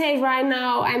have to say right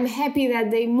now, I'm happy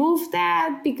that they moved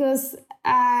that, because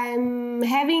I'm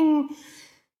having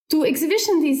 2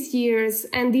 exhibitions this year,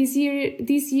 and this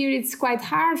year it's quite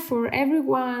hard for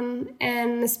everyone,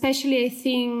 and especially I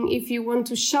think if you want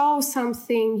to show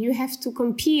something, you have to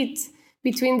compete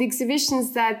between the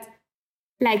exhibitions that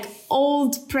like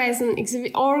old present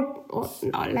or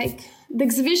like the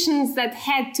exhibitions that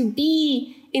had to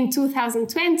be in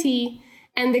 2020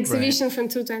 and the exhibition from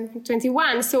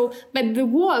 2021. So, but the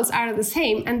walls are the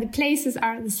same and the places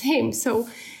are the same. So,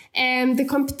 the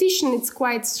competition is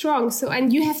quite strong. So,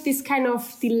 and you have this kind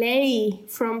of delay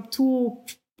from 2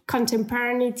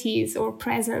 contemporaneities or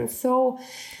presence. So,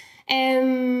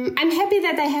 I'm happy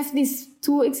that I have these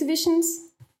 2 exhibitions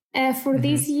for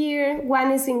this year.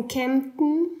 One is in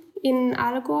Kempten in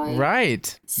Allgäu. Right.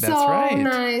 That's so right.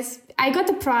 Nice. I got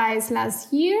the prize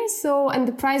last year. So, and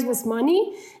the prize was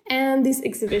money and this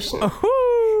exhibition.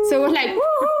 Oh. So it was like,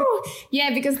 woohoo!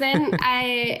 Yeah, because then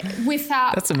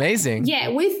without... That's amazing. Yeah,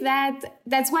 with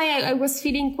that's why I was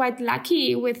feeling quite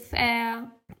lucky with, still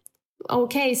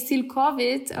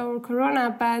COVID or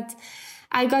Corona, but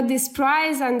I got this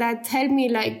prize and that helped me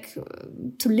like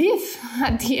to live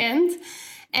at the end.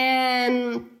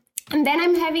 And then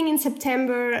I'm having in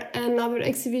September another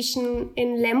exhibition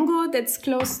in Lemgo that's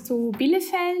close to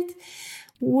Bielefeld,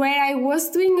 where I was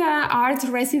doing an art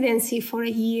residency for a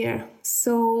year.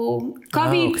 So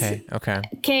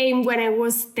COVID came when I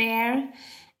was there.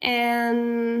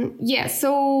 And yeah,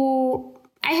 so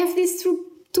I have these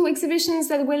 2 exhibitions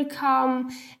that will come.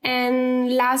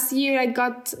 And last year I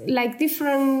got like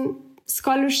different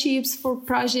scholarships for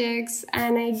projects.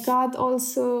 And I got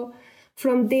also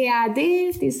from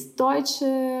DAAD, this Deutsche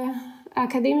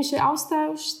Akademische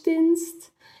Austauschdienst.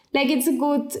 Like it's a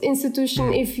good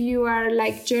institution if you are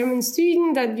like German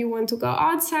student that you want to go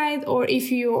outside, or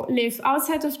if you live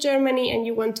outside of Germany and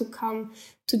you want to come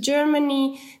to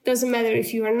Germany. Doesn't matter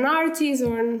if you are an artist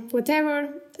or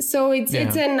whatever. So it's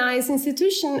a nice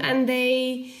institution, and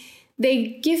they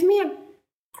give me a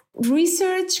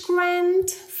research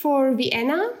grant for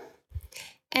Vienna.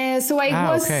 So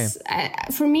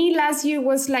for me last year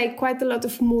was like quite a lot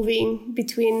of moving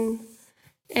between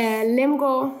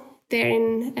Lemgo, there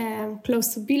in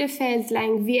close to Bielefeld,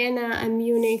 like Vienna and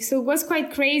Munich. So it was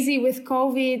quite crazy with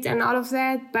COVID and all of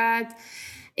that, but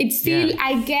it's still,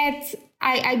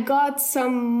 I got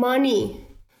some money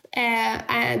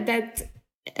that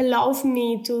allows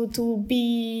me to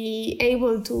be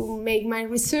able to make my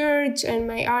research and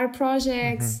my art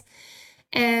projects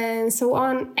and so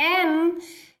on. And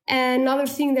another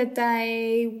thing that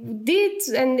I did,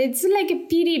 and it's like a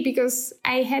pity because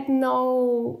I had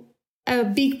a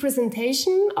big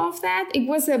presentation of that. It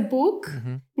was a book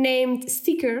named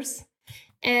Stickers.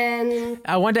 And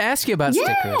I wanted to ask you about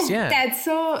stickers. Yeah. That's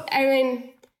so, I mean,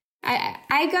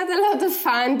 I got a lot of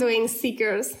fun doing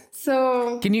stickers.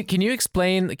 So can you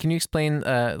explain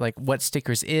like what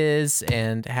stickers is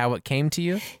and how it came to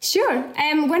you? Sure.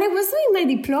 When I was doing my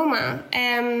diploma,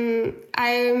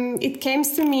 it came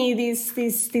to me this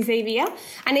idea,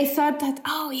 and I thought that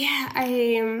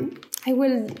I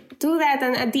will do that.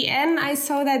 And at the end, I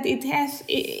saw that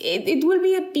it will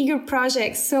be a bigger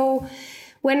project. So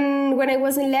when I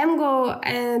was in Lemgo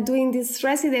doing this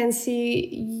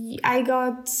residency, I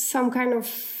got some kind of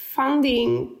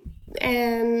funding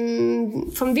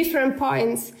from different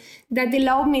points that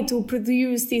allowed me to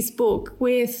produce this book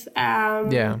with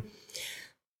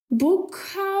book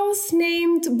house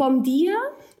named Bomdia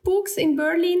Books in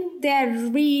Berlin. They're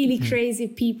really crazy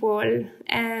people,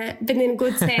 but in a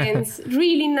good sense.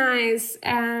 Really nice.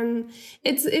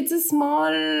 It's a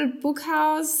small book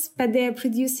house, but they're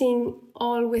producing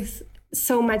all with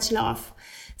so much love.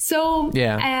 So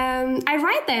I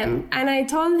write them and I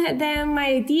told them my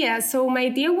idea. So my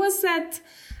idea was that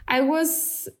I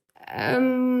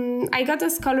got a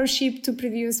scholarship to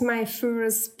produce my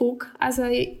first book as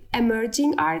an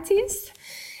emerging artist.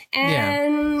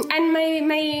 And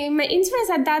my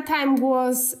interest at that time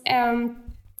was the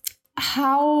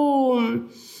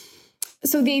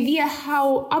idea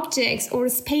how objects or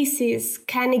spaces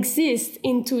can exist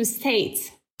in 2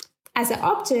 states, as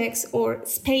objects or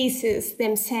spaces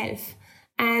themselves,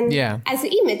 and as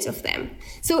an image of them.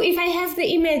 So if I have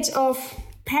the image of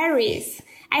Paris,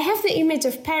 I have the image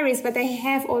of Paris, but I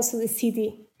have also the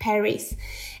city Paris,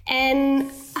 and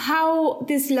how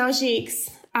these logics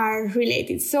are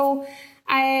related. So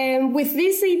with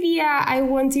this idea, I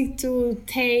wanted to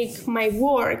take my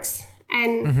works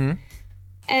and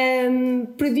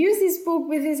produce this book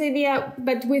with this idea,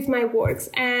 but with my works.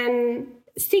 And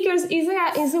stickers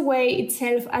is a way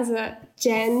itself as a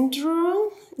genre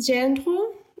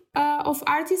of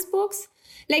artist books.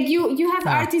 Like you have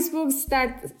artist books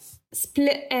that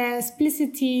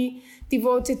explicitly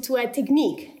devoted to a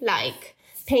technique, like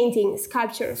painting,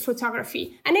 sculpture,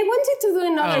 photography. And I wanted to do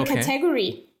another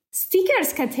category,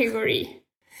 stickers category.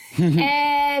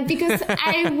 Because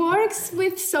I works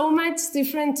with so much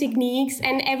different techniques,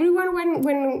 and everyone,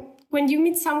 when you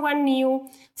meet someone new,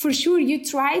 for sure you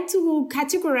try to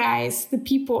categorize the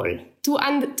people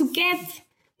to get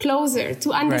closer,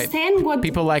 to understand what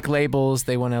people like labels.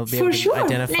 They want to be able to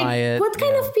identify it. What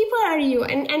kind of people are you?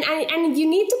 And you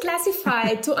need to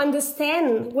classify to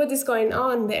understand what is going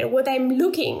on there, what I'm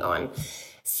looking on.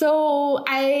 So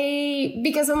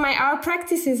because of my art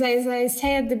practices, as I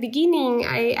said at the beginning,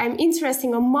 I'm interested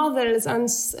in models, on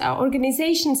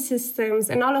organization systems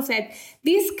and all of that.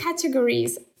 These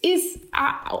categories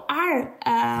are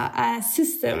a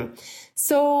system.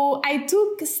 So I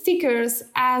took stickers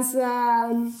as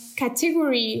a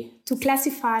category to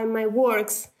classify my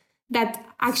works that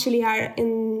actually are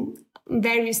in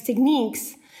various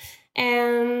techniques.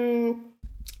 So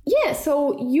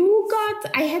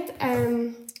I had,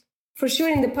 for sure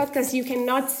in the podcast you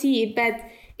cannot see it, but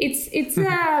it's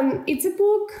a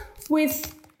book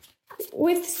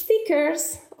with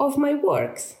stickers of my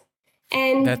works.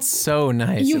 And that's so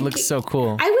nice. It looks so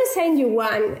cool. I will send you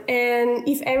one, and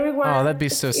if everyone... Oh, that'd be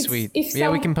so sweet.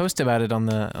 We can post about it on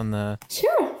the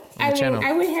Sure. channel.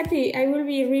 I will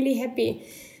be really happy.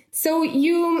 So at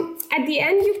the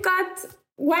end, you've got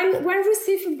one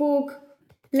receive a book,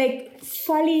 like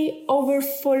fully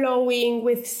overflowing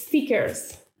with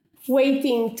stickers,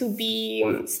 waiting to be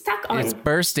stuck on. It's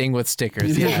bursting with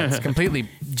stickers. Yeah, it's completely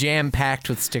jam-packed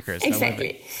with stickers.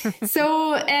 Exactly.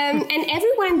 So, and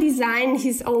everyone designed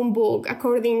his own book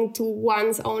according to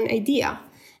one's own idea.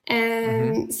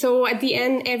 So at the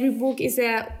end, every book is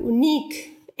a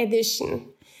unique edition.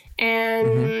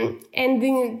 And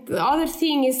the other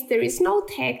thing is there is no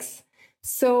text.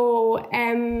 So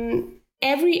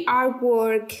every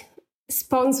artwork,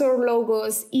 sponsor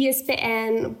logos,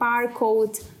 ISBN,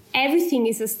 barcode, everything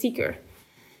is a sticker.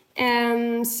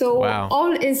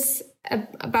 All is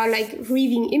about like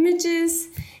reading images.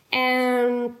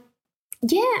 And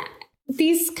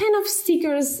these kind of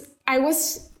stickers, I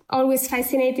was always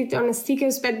fascinated on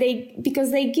stickers, but because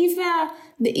they give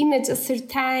the image a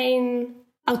certain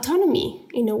autonomy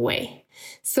in a way.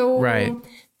 So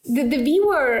the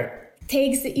viewer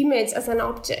takes the image as an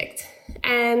object,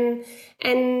 and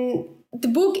the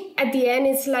book at the end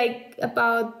is like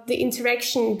about the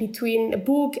interaction between a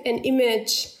book and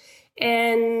image,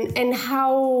 and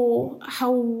how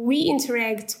we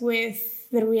interact with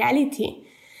the reality,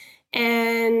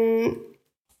 and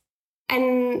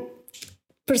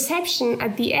perception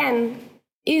at the end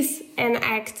is an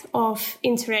act of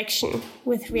interaction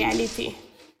with reality.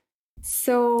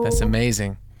 So that's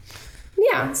amazing.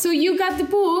 Yeah, so you got the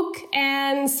book,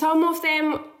 and some of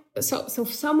them, so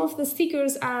some of the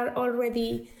stickers are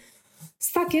already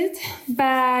stuck it,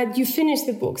 but you finished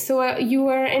the book. So you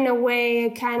were in a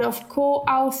way kind of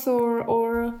co-author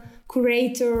or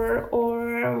curator,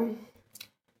 or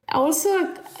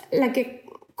also like a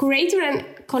curator and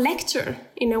collector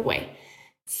in a way.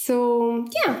 So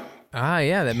yeah.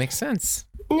 Yeah, that makes sense.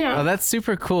 Yeah. Oh, that's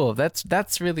super cool.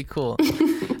 That's really cool.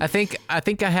 I think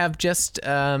I have just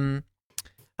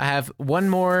I have one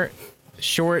more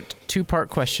short 2-part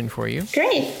question for you.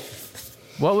 Great.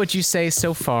 What would you say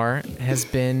so far has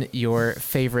been your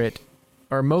favorite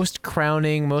or most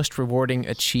crowning, most rewarding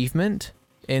achievement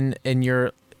in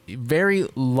your very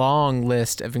long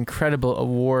list of incredible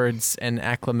awards and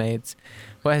acclamates?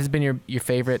 What has been your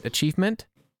favorite achievement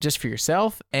just for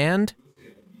yourself, and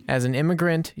as an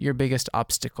immigrant, your biggest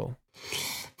obstacle?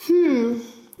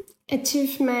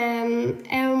 Achievement.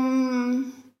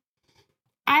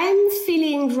 I'm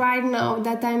feeling right now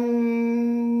that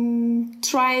I'm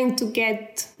trying to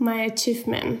get my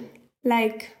achievement.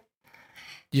 Like,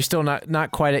 you're still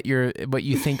not quite at what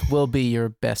you think will be your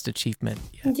best achievement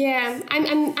yet. Yeah,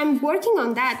 I'm working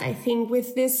on that. I think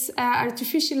with this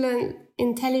artificial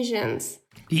intelligence.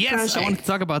 Yes, project. I want to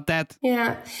talk about that.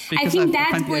 Yeah, I think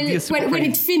that will, when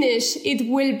it finish, it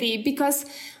will be, because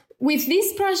with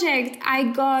this project, I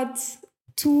got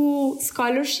 2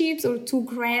 scholarships or 2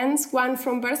 grants, one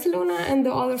from Barcelona and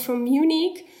the other from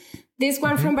Munich. This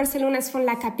one from Barcelona is from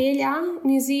La Capella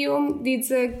Museum. It's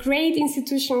a great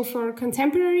institution for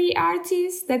contemporary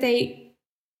artists that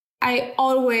I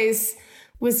always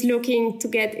was looking to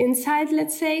get inside,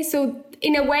 let's say. So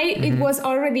in a way, it was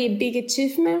already a big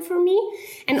achievement for me.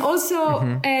 And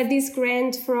also this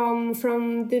grant from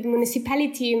the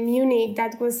municipality in Munich,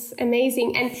 that was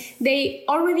amazing. And they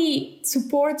already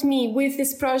support me with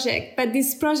this project, but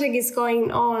this project is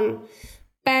going on.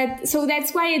 But so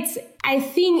that's why I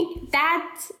think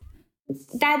that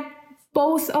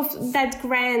both of that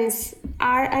grants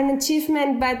are an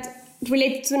achievement, but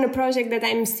related to a project that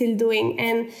I'm still doing.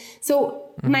 And so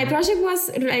my project was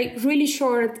like really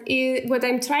short. What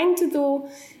I'm trying to do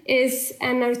is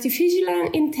an artificial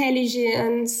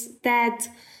intelligence that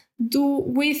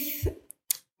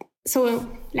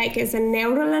like as a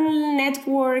neural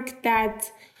network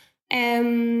that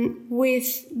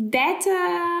with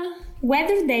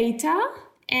weather data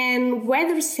and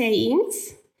weather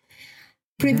sayings,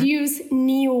 produce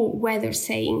new weather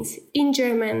sayings in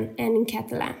German and in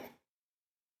Catalan.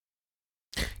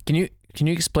 Can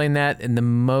you explain that in the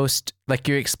most, like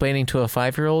you're explaining to a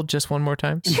 5-year-old, just one more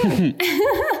time? Sure.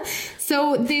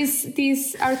 So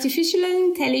this artificial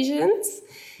intelligence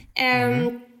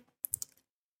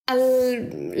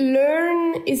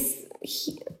learn is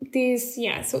this,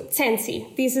 so Sensi.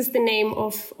 This is the name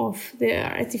of the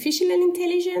artificial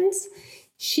intelligence.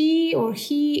 She or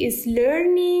he is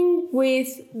learning with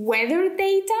weather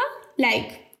data,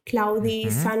 like cloudy,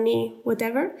 sunny,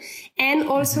 whatever, and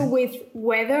also with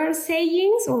weather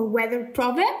sayings or weather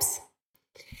proverbs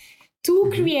to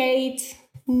create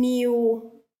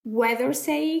new weather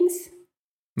sayings.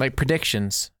 Like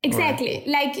predictions. Exactly,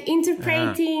 like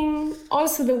interpreting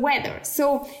also the weather.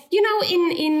 So,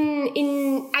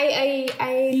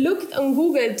 I looked on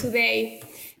Google today,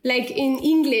 like in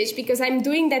English, because I'm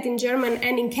doing that in German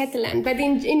and in Catalan. But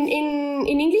in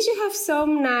English, you have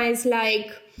some nice,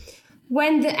 like,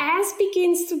 when the ass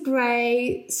begins to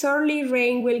gray, surely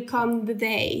rain will come the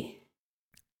day.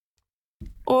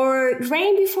 Or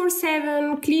rain before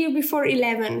 7, clear before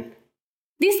 11.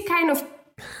 This kind of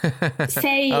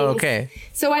sayings. Oh, okay.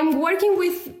 So I'm working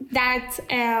with that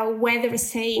weather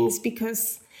sayings these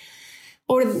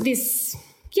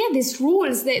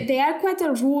rules. They are quite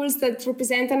a rules that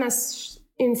represent an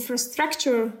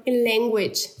infrastructure in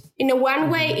language. In a one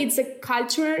way, it's a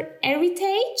cultural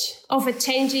heritage of a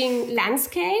changing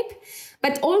landscape,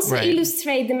 but also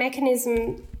illustrate the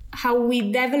mechanism how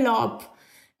we develop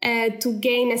to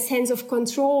gain a sense of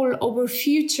control over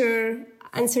future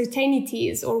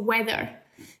uncertainties or weather.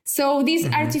 So this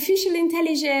artificial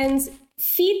intelligence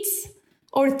fits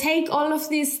or take all of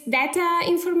this data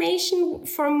information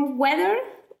from weather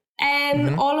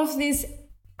and all of this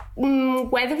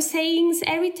weather sayings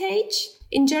heritage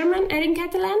in German and in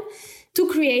Catalan to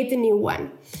create a new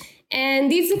one.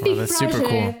 And it's a big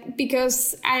project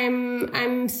because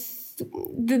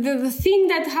the thing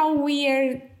that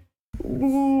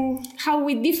how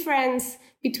we difference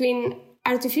between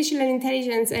artificial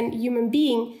intelligence and human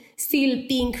being still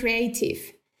being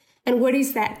creative. And what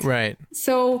is that? Right.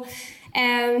 So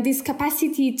this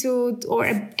capacity or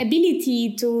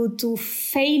ability to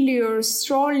failure,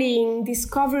 strolling,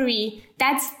 discovery,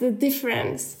 that's the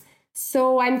difference.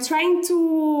 So I'm trying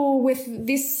to, with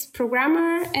this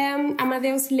programmer,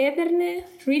 Amadeus Lederne,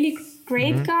 really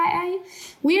great guy,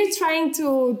 we're trying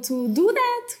to do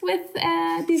that with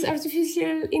this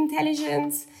artificial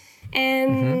intelligence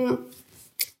and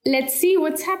let's see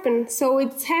what's happened. So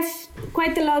it has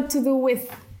quite a lot to do with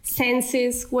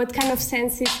senses, what kind of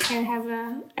senses can have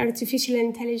artificial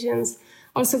intelligence,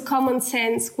 also common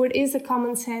sense, what is a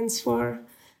common sense for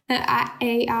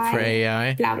AI. For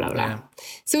AI. Blah, blah, blah. Yeah.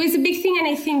 So it's a big thing, and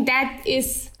I think that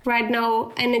is right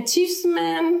now an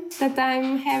achievement that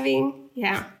I'm having.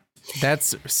 Yeah.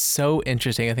 That's so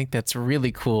interesting. I think that's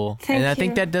really cool. Thank I you.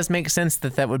 think that does make sense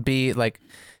that would be like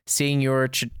seeing your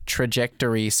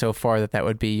trajectory so far, that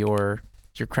would be your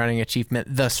crowning achievement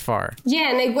thus far.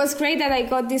 Yeah, and it was great that I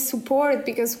got this support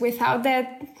because without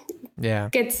that,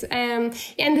 gets and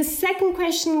the second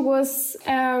question was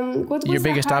what was your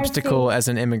biggest the hard obstacle thing? as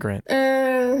an immigrant?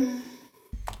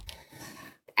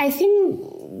 I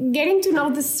think getting to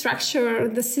know the structure,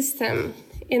 the system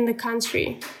in the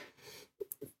country.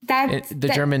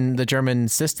 The German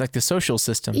system, like the social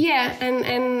system. Yeah,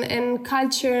 and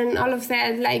culture and all of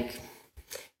that, like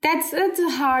that's a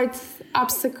hard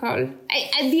obstacle.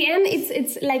 At the end,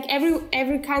 it's like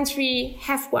every country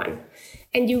have one,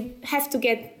 and you have to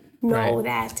know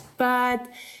that. But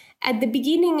at the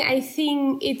beginning, I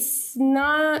think it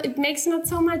makes not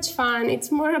so much fun.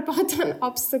 It's more about an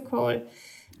obstacle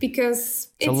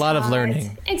because it's a lot hard. of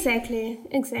learning.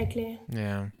 Exactly.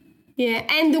 Yeah. Yeah,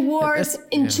 and the word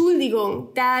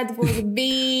Entschuldigung, that was a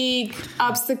big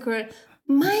obstacle.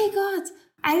 My God,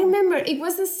 I remember it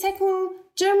was the second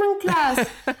German class.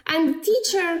 And the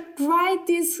teacher write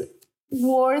this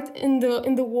word in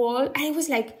the wall. And I was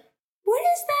like, what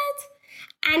is that?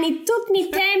 And it took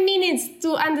me 10 minutes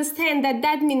to understand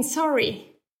that means sorry.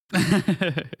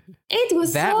 It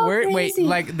was that so word. crazy. Wait,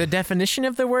 like the definition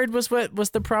of the word was what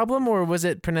was the problem, or was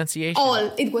it pronunciation?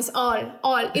 All. It was all.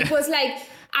 It was like,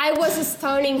 I was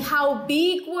astounding how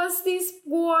big was this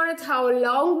word, how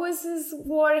long was this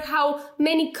word, how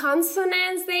many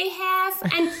consonants they have.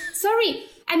 And sorry,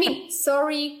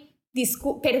 perdón,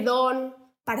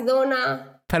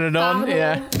 pardona. Pardon,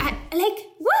 yeah. Like,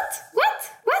 what?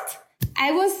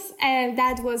 I was,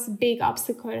 that was a big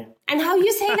obstacle. And how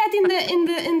you say that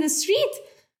in the street?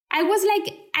 I was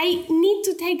like, I need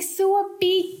to take so a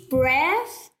big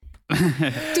breath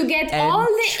to get all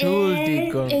the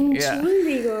air.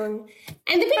 Entschuldigung.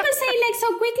 And the people say like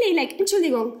so quickly, like,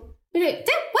 Entschuldigung. Like,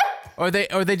 what?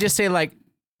 Or they just say like,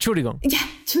 Entschuldigung. Yeah,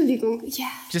 Entschuldigung.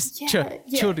 Yeah. Just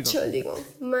Entschuldigung. Entschuldigung.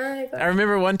 My God. I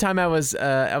remember one time I was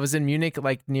in Munich,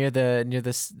 like near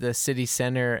the city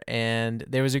center, and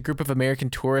there was a group of American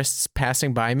tourists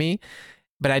passing by me,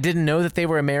 but I didn't know that they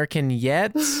were American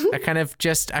yet.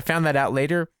 I found that out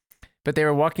later. But they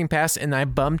were walking past, and I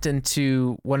bumped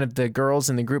into one of the girls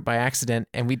in the group by accident,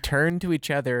 and we turned to each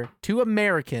other, two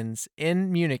Americans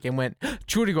in Munich, and went,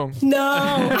 Entschuldigung.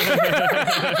 No.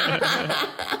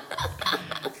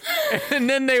 And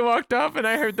then they walked off, and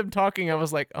I heard them talking. I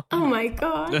was like, oh my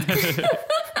God.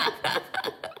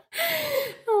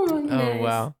 Oh, nice.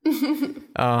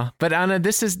 Wow. But Anna,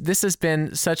 this has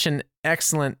been such an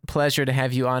excellent pleasure to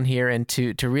have you on here and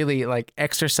to really like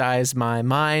exercise my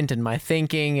mind and my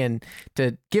thinking and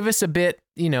to give us a bit,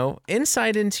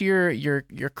 insight into your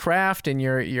craft and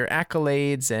your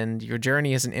accolades and your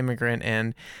journey as an immigrant.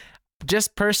 And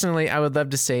just personally, I would love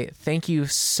to say thank you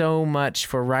so much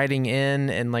for writing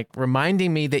in and like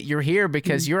reminding me that you're here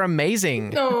because you're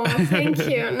amazing. Oh, thank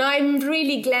you. No, I'm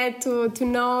really glad to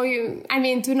know you. I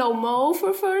mean, to know Mo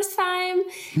for first time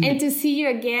and to see you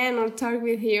again or talk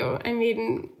with you. I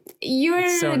mean, you're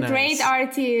so a nice. Great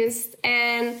artist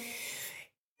and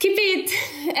keep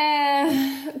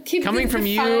coming from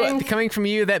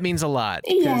you, that means a lot.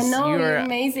 Yeah, no, you're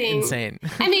amazing. Insane.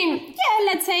 I mean, yeah,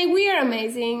 let's say we are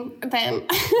amazing then.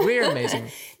 We're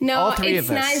amazing. No, all three it's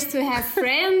of us. nice to have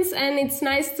friends, and it's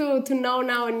nice to know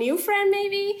now a new friend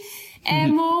maybe,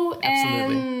 Mo.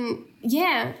 And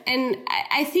yeah, and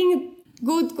I think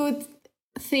good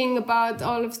thing about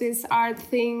all of these art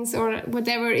things or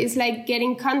whatever is like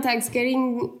getting contacts,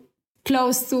 getting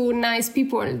close to nice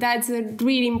people. That's a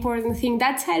really important thing.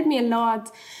 That's helped me a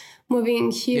lot moving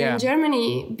here in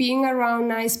Germany, being around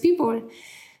nice people.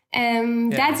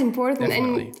 That's important.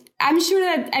 Definitely. And I'm sure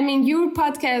that, your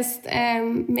podcast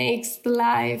makes the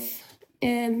life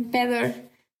better.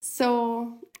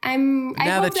 So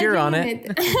now that you're on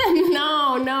it.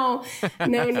 No.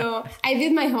 I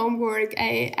did my homework.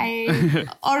 I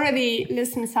already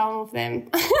listened to some of them.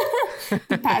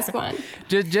 The past one.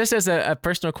 Just as a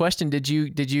personal question, did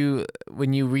you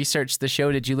when you researched the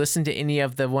show, did you listen to any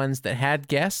of the ones that had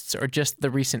guests or just the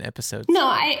recent episodes?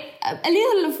 No, a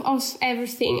little of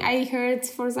everything. I heard,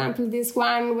 for example, this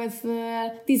one with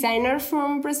the designer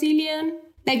from Brazilian.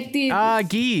 Like the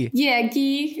Guy. Yeah,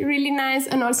 Guy, really nice.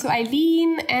 And also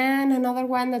Eileen and another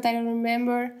one that I don't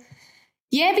remember.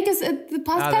 Yeah, because the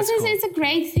podcast is a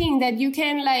great thing that you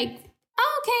can like,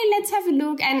 okay, let's have a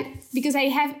look. And because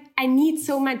I need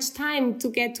so much time to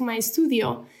get to my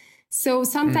studio. So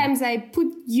sometimes I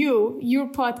put your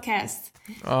podcast.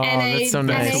 Oh, and that's so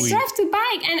nice. And I drive to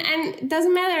bike. And it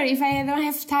doesn't matter if I don't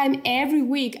have time every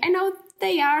week. I know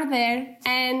they are there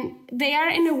and they are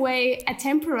in a way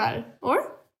atemporal,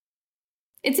 or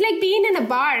it's like being in a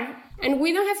bar and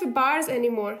we don't have bars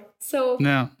anymore. So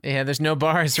no, yeah, there's no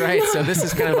bars, right? So this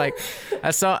is kind of like I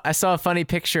saw a funny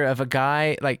picture of a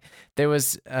guy, like there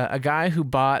was a guy who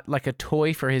bought like a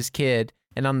toy for his kid,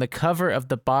 and on the cover of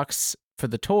the box for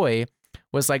the toy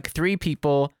was like 3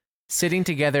 people sitting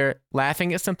together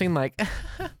laughing at something like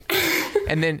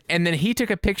and then he took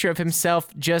a picture of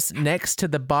himself just next to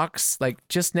the box, like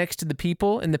just next to the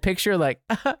people in the picture, like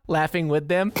laughing with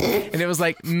them. And it was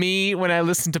like me when I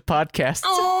listen to podcasts.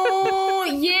 Oh,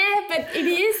 yeah, but it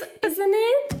is, isn't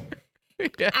it?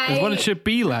 Yeah. That's what it should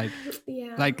be like.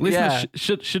 Yeah. Like listeners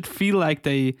should feel like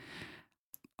they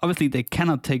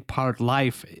cannot take part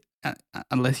live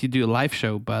unless you do a live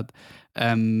show, but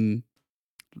they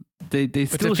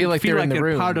still feel like feel they're like in the they're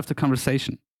room. part of the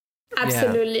conversation.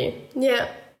 Absolutely. Yeah.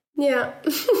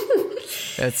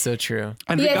 That's so true.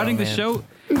 And Yes. regarding the show,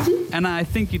 and I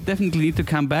think you definitely need to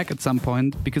come back at some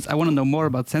point because I want to know more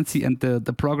about Sensi and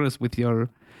the progress with your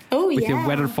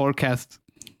weather forecast.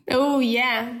 Oh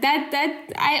yeah, that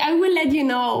I will let you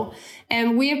know.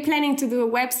 We are planning to do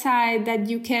a website that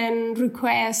you can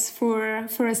request for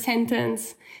a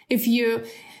sentence. If you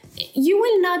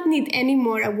will not need any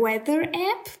more a weather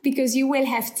app because you will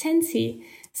have Tensi.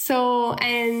 So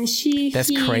and he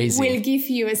will give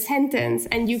you a sentence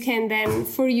and you can then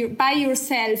by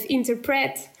yourself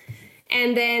interpret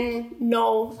and then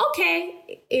know,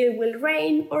 okay, it will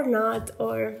rain or not,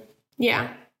 or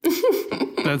yeah.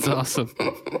 That's awesome.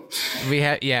 We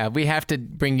have to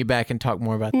bring you back and talk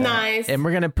more about that. Nice. And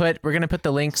we're gonna put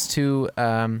the links to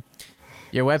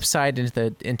your website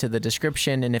into the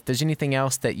description. And if there's anything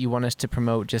else that you want us to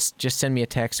promote, just send me a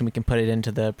text and we can put it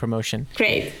into the promotion.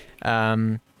 Great.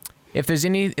 If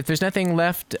there's nothing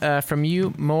left from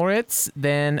you, Moritz,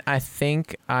 then I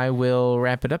think I will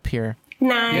wrap it up here.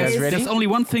 Nice. You guys ready? There's only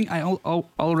one thing I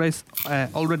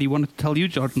already wanted to tell you,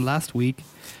 Jordan, last week,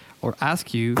 or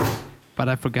ask you, but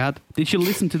I forgot. Did you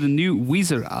listen to the new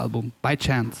Weezer album by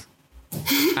chance?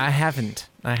 I haven't.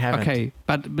 Okay,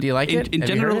 but do you like it? In Have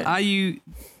general, you heard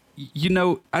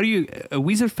it? are you a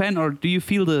Weezer fan, or do you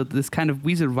feel this kind of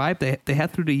Weezer vibe they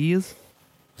had through the years?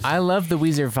 I love the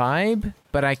Weezer vibe,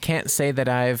 but I can't say that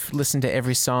I've listened to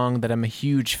every song that I'm a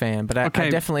huge fan. But I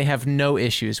definitely have no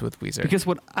issues with Weezer. Because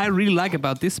what I really like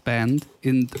about this band,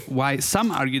 and why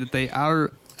some argue that they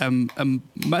are a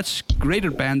much greater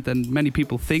band than many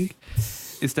people think,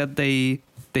 is that they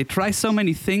try so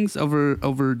many things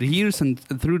over the years and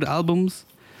through the albums,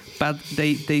 but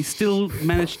they still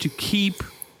manage to keep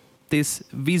this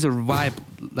Weezer vibe,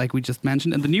 like we just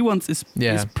mentioned. And the new ones is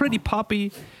pretty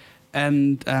poppy.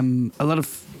 And a lot of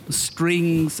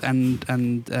strings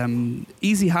and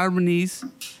easy harmonies,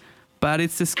 but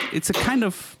it's a kind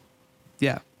of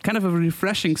a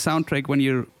refreshing soundtrack when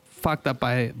you're fucked up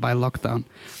by lockdown.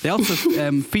 They also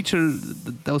feature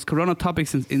those Corona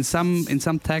topics in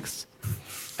some texts,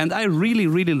 and I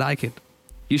really like it.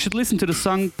 You should listen to the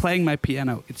song "Playing My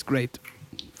Piano." It's great.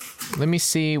 Let me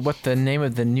see what the name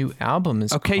of the new album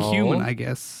is. Okay, called. Human, I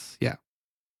guess. Yeah.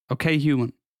 Okay,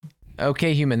 Human.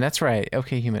 Okay, Human. That's right.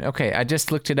 Okay, Human. Okay, I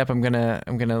just looked it up. I'm gonna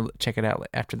check it out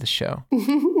after the show.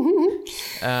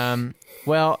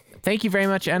 Well, thank you very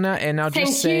much, Anna. And I'll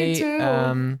just say,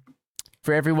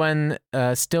 for everyone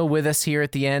still with us here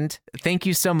at the end, thank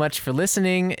you so much for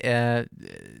listening.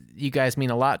 You guys mean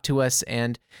a lot to us.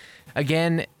 And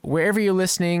again, wherever you're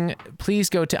listening, please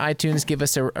go to iTunes, give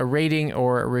us a rating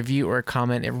or a review or a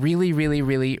comment. It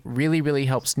really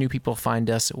helps new people find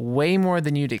us way more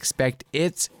than you'd expect.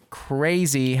 It's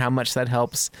crazy how much that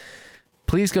helps.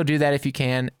 Please go do that if you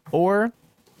can. Or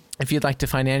if you'd like to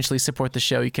financially support the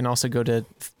show, you can also go to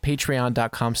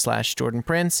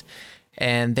patreon.com/JordanPrince.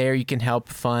 And there you can help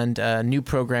fund new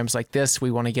programs like this.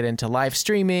 We want to get into live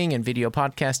streaming and video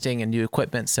podcasting and new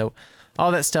equipment. So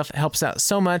all that stuff helps out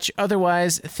so much.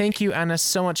 Otherwise, thank you, Anna,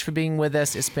 so much for being with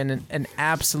us. It's been an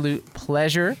absolute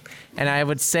pleasure. And I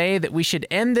would say that we should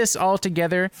end this all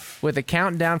together with a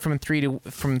countdown from 3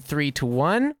 to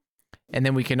 1. And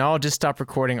then we can all just stop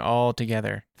recording all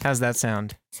together. How's that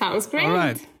sound? Sounds great. All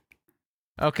right.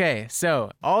 Okay,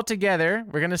 so all together,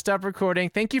 we're going to stop recording.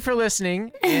 Thank you for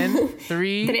listening. In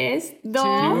 3, 3,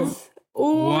 2,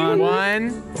 1,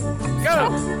 go!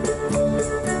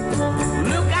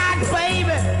 Look out,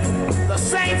 baby, the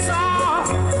saints are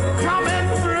coming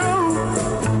through.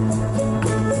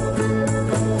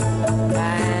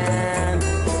 And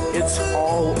it's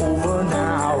all over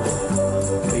now,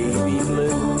 baby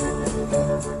blue.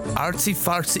 Artsy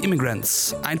Fartsy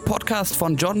Immigrants, ein Podcast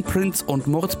von Jordan Prince und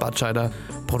Moritz Batscheider,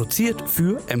 produziert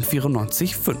für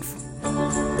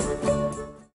M94.5.